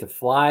roommate to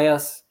fly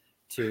us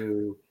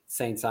to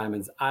St.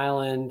 Simon's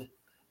Island.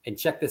 And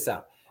check this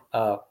out.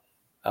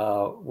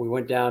 We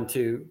went down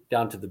to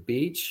the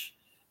beach.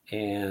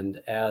 And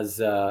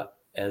as I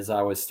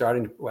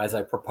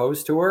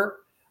proposed to her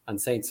on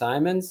St.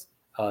 Simon's,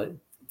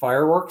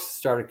 fireworks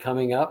started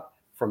coming up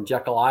from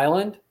Jekyll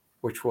Island,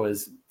 which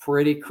was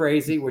pretty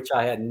crazy, which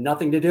I had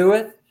nothing to do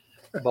with,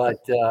 but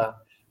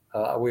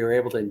we were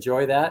able to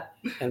enjoy that.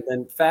 And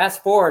then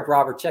fast forward,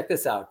 Robert, check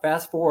this out.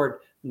 Fast forward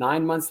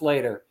 9 months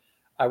later,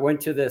 I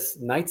went to this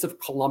Knights of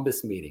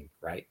Columbus meeting,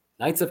 right?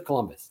 Knights of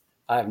Columbus.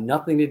 I have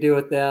nothing to do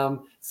with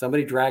them.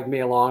 Somebody dragged me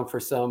along for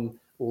some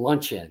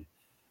luncheon,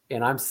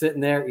 and I'm sitting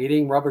there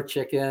eating rubber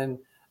chicken,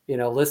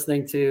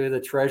 listening to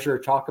the treasurer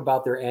talk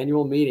about their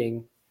annual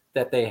meeting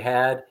that they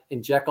had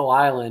in Jekyll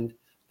Island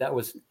that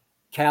was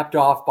capped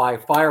off by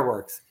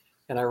fireworks.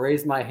 And I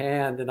raised my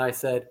hand and I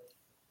said,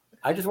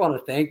 I just want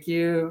to thank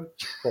you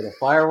for the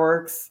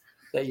fireworks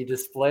that you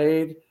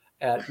displayed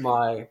at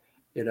my,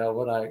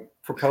 when I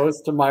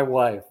proposed to my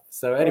wife.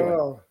 So anyway.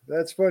 Oh,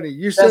 that's funny.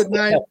 You said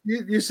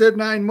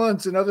 9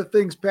 months and other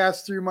things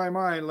passed through my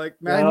mind. Like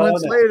 9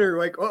 months later,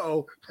 like,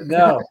 uh-oh.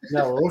 No,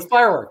 it was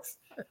fireworks.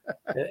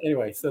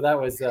 Anyway, so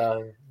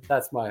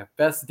that's my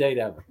best date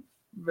ever.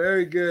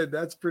 Very good.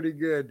 That's pretty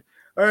good.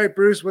 All right,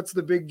 Bruce, what's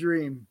the big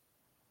dream?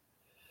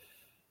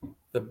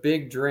 The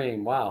big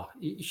dream. Wow.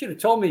 You should have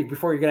told me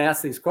before you're going to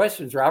ask these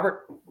questions,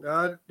 Robert.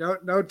 No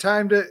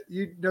time to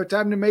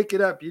make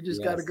it up. You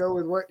just got to Yes. go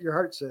with what your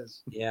heart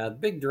says. Yeah, the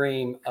big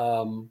dream.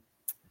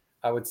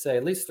 I would say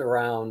at least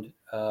around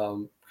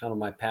kind of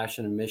my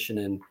passion and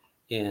mission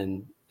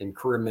in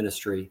career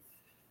ministry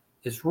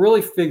is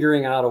really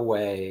figuring out a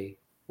way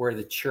where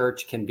the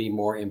church can be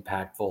more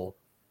impactful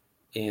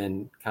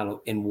in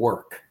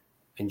work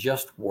and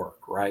just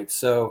work, right?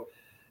 So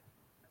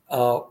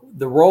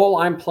the role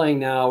I'm playing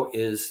now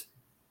is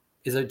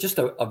just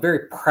a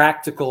very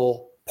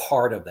practical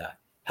part of that,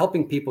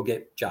 helping people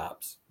get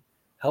jobs,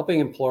 helping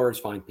employers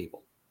find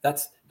people.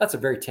 That's a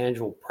very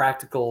tangible,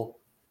 practical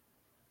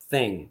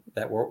thing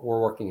that we're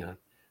working on.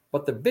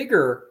 But the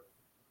bigger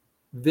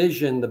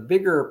vision, the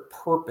bigger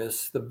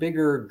purpose, the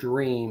bigger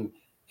dream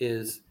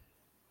is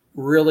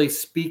really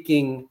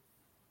speaking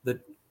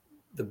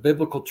the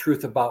biblical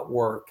truth about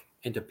work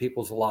into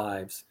people's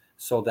lives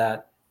so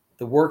that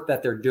the work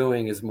that they're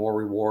doing is more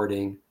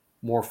rewarding,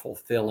 more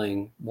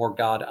fulfilling, more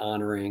God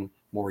honoring,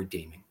 more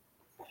redeeming.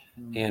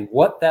 And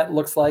what that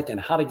looks like and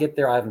how to get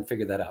there, I haven't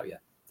figured that out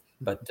yet,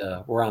 but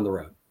we're on the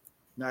road.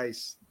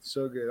 Nice.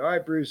 So good. All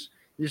right, Bruce,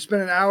 you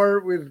spent an hour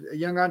with a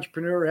young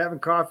entrepreneur having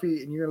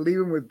coffee and you're going to leave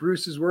him with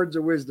Bruce's words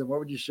of wisdom. What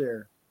would you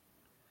share?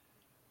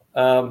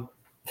 Robert,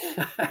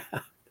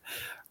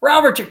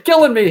 you're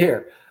killing me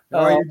here.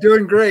 Oh, you're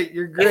doing great.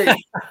 You're great.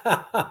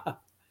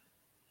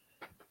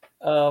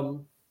 I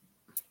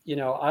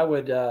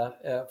would,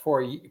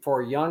 for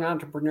a young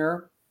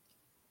entrepreneur,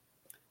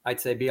 I'd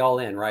say be all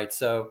in, right?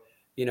 So,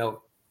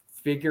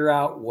 figure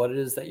out what it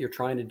is that you're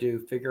trying to do,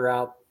 figure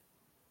out,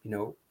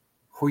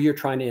 who you're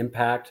trying to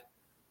impact,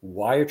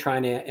 why you're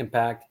trying to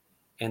impact,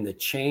 and the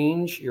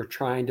change you're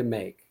trying to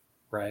make,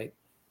 right?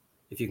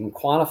 If you can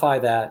quantify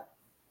that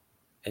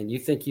and you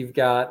think you've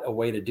got a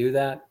way to do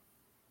that,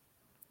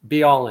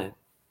 be all in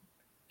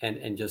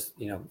and just,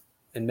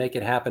 and make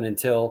it happen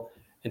until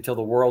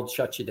the world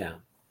shuts you down.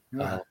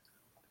 That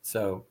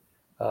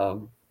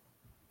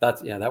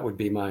would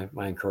be my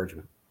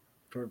encouragement.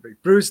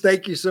 Perfect. Bruce,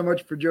 thank you so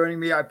much for joining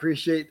me. I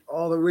appreciate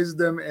all the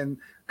wisdom and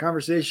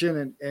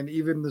conversation and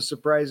even the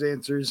surprise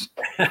answers.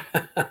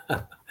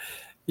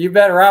 You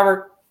bet,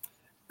 Robert.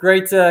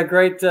 Great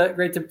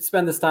to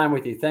spend this time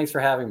with you. Thanks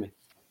for having me.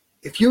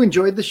 If you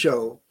enjoyed the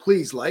show,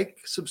 please like,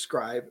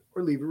 subscribe,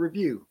 or leave a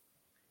review.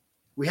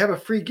 We have a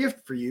free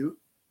gift for you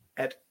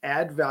at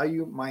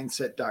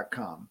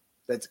addvaluemindset.com.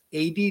 That's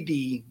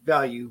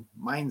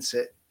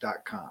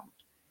addvaluemindset.com.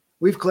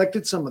 We've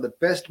collected some of the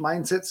best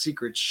mindset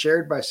secrets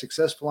shared by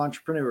successful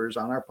entrepreneurs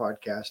on our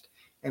podcast,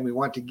 and we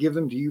want to give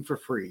them to you for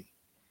free.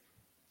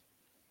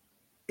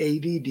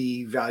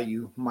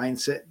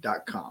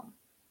 addvaluemindset.com.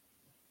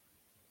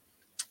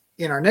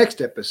 In our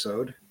next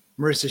episode,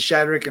 Marissa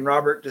Shadrick and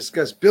Robert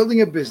discuss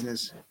building a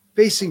business,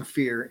 facing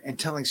fear, and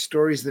telling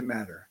stories that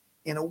matter.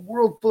 In a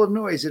world full of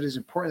noise, it is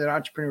important that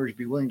entrepreneurs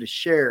be willing to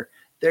share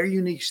their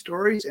unique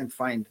stories and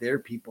find their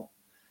people,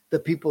 the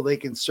people they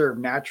can serve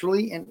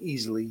naturally and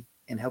easily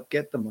and help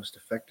get the most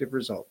effective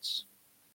results.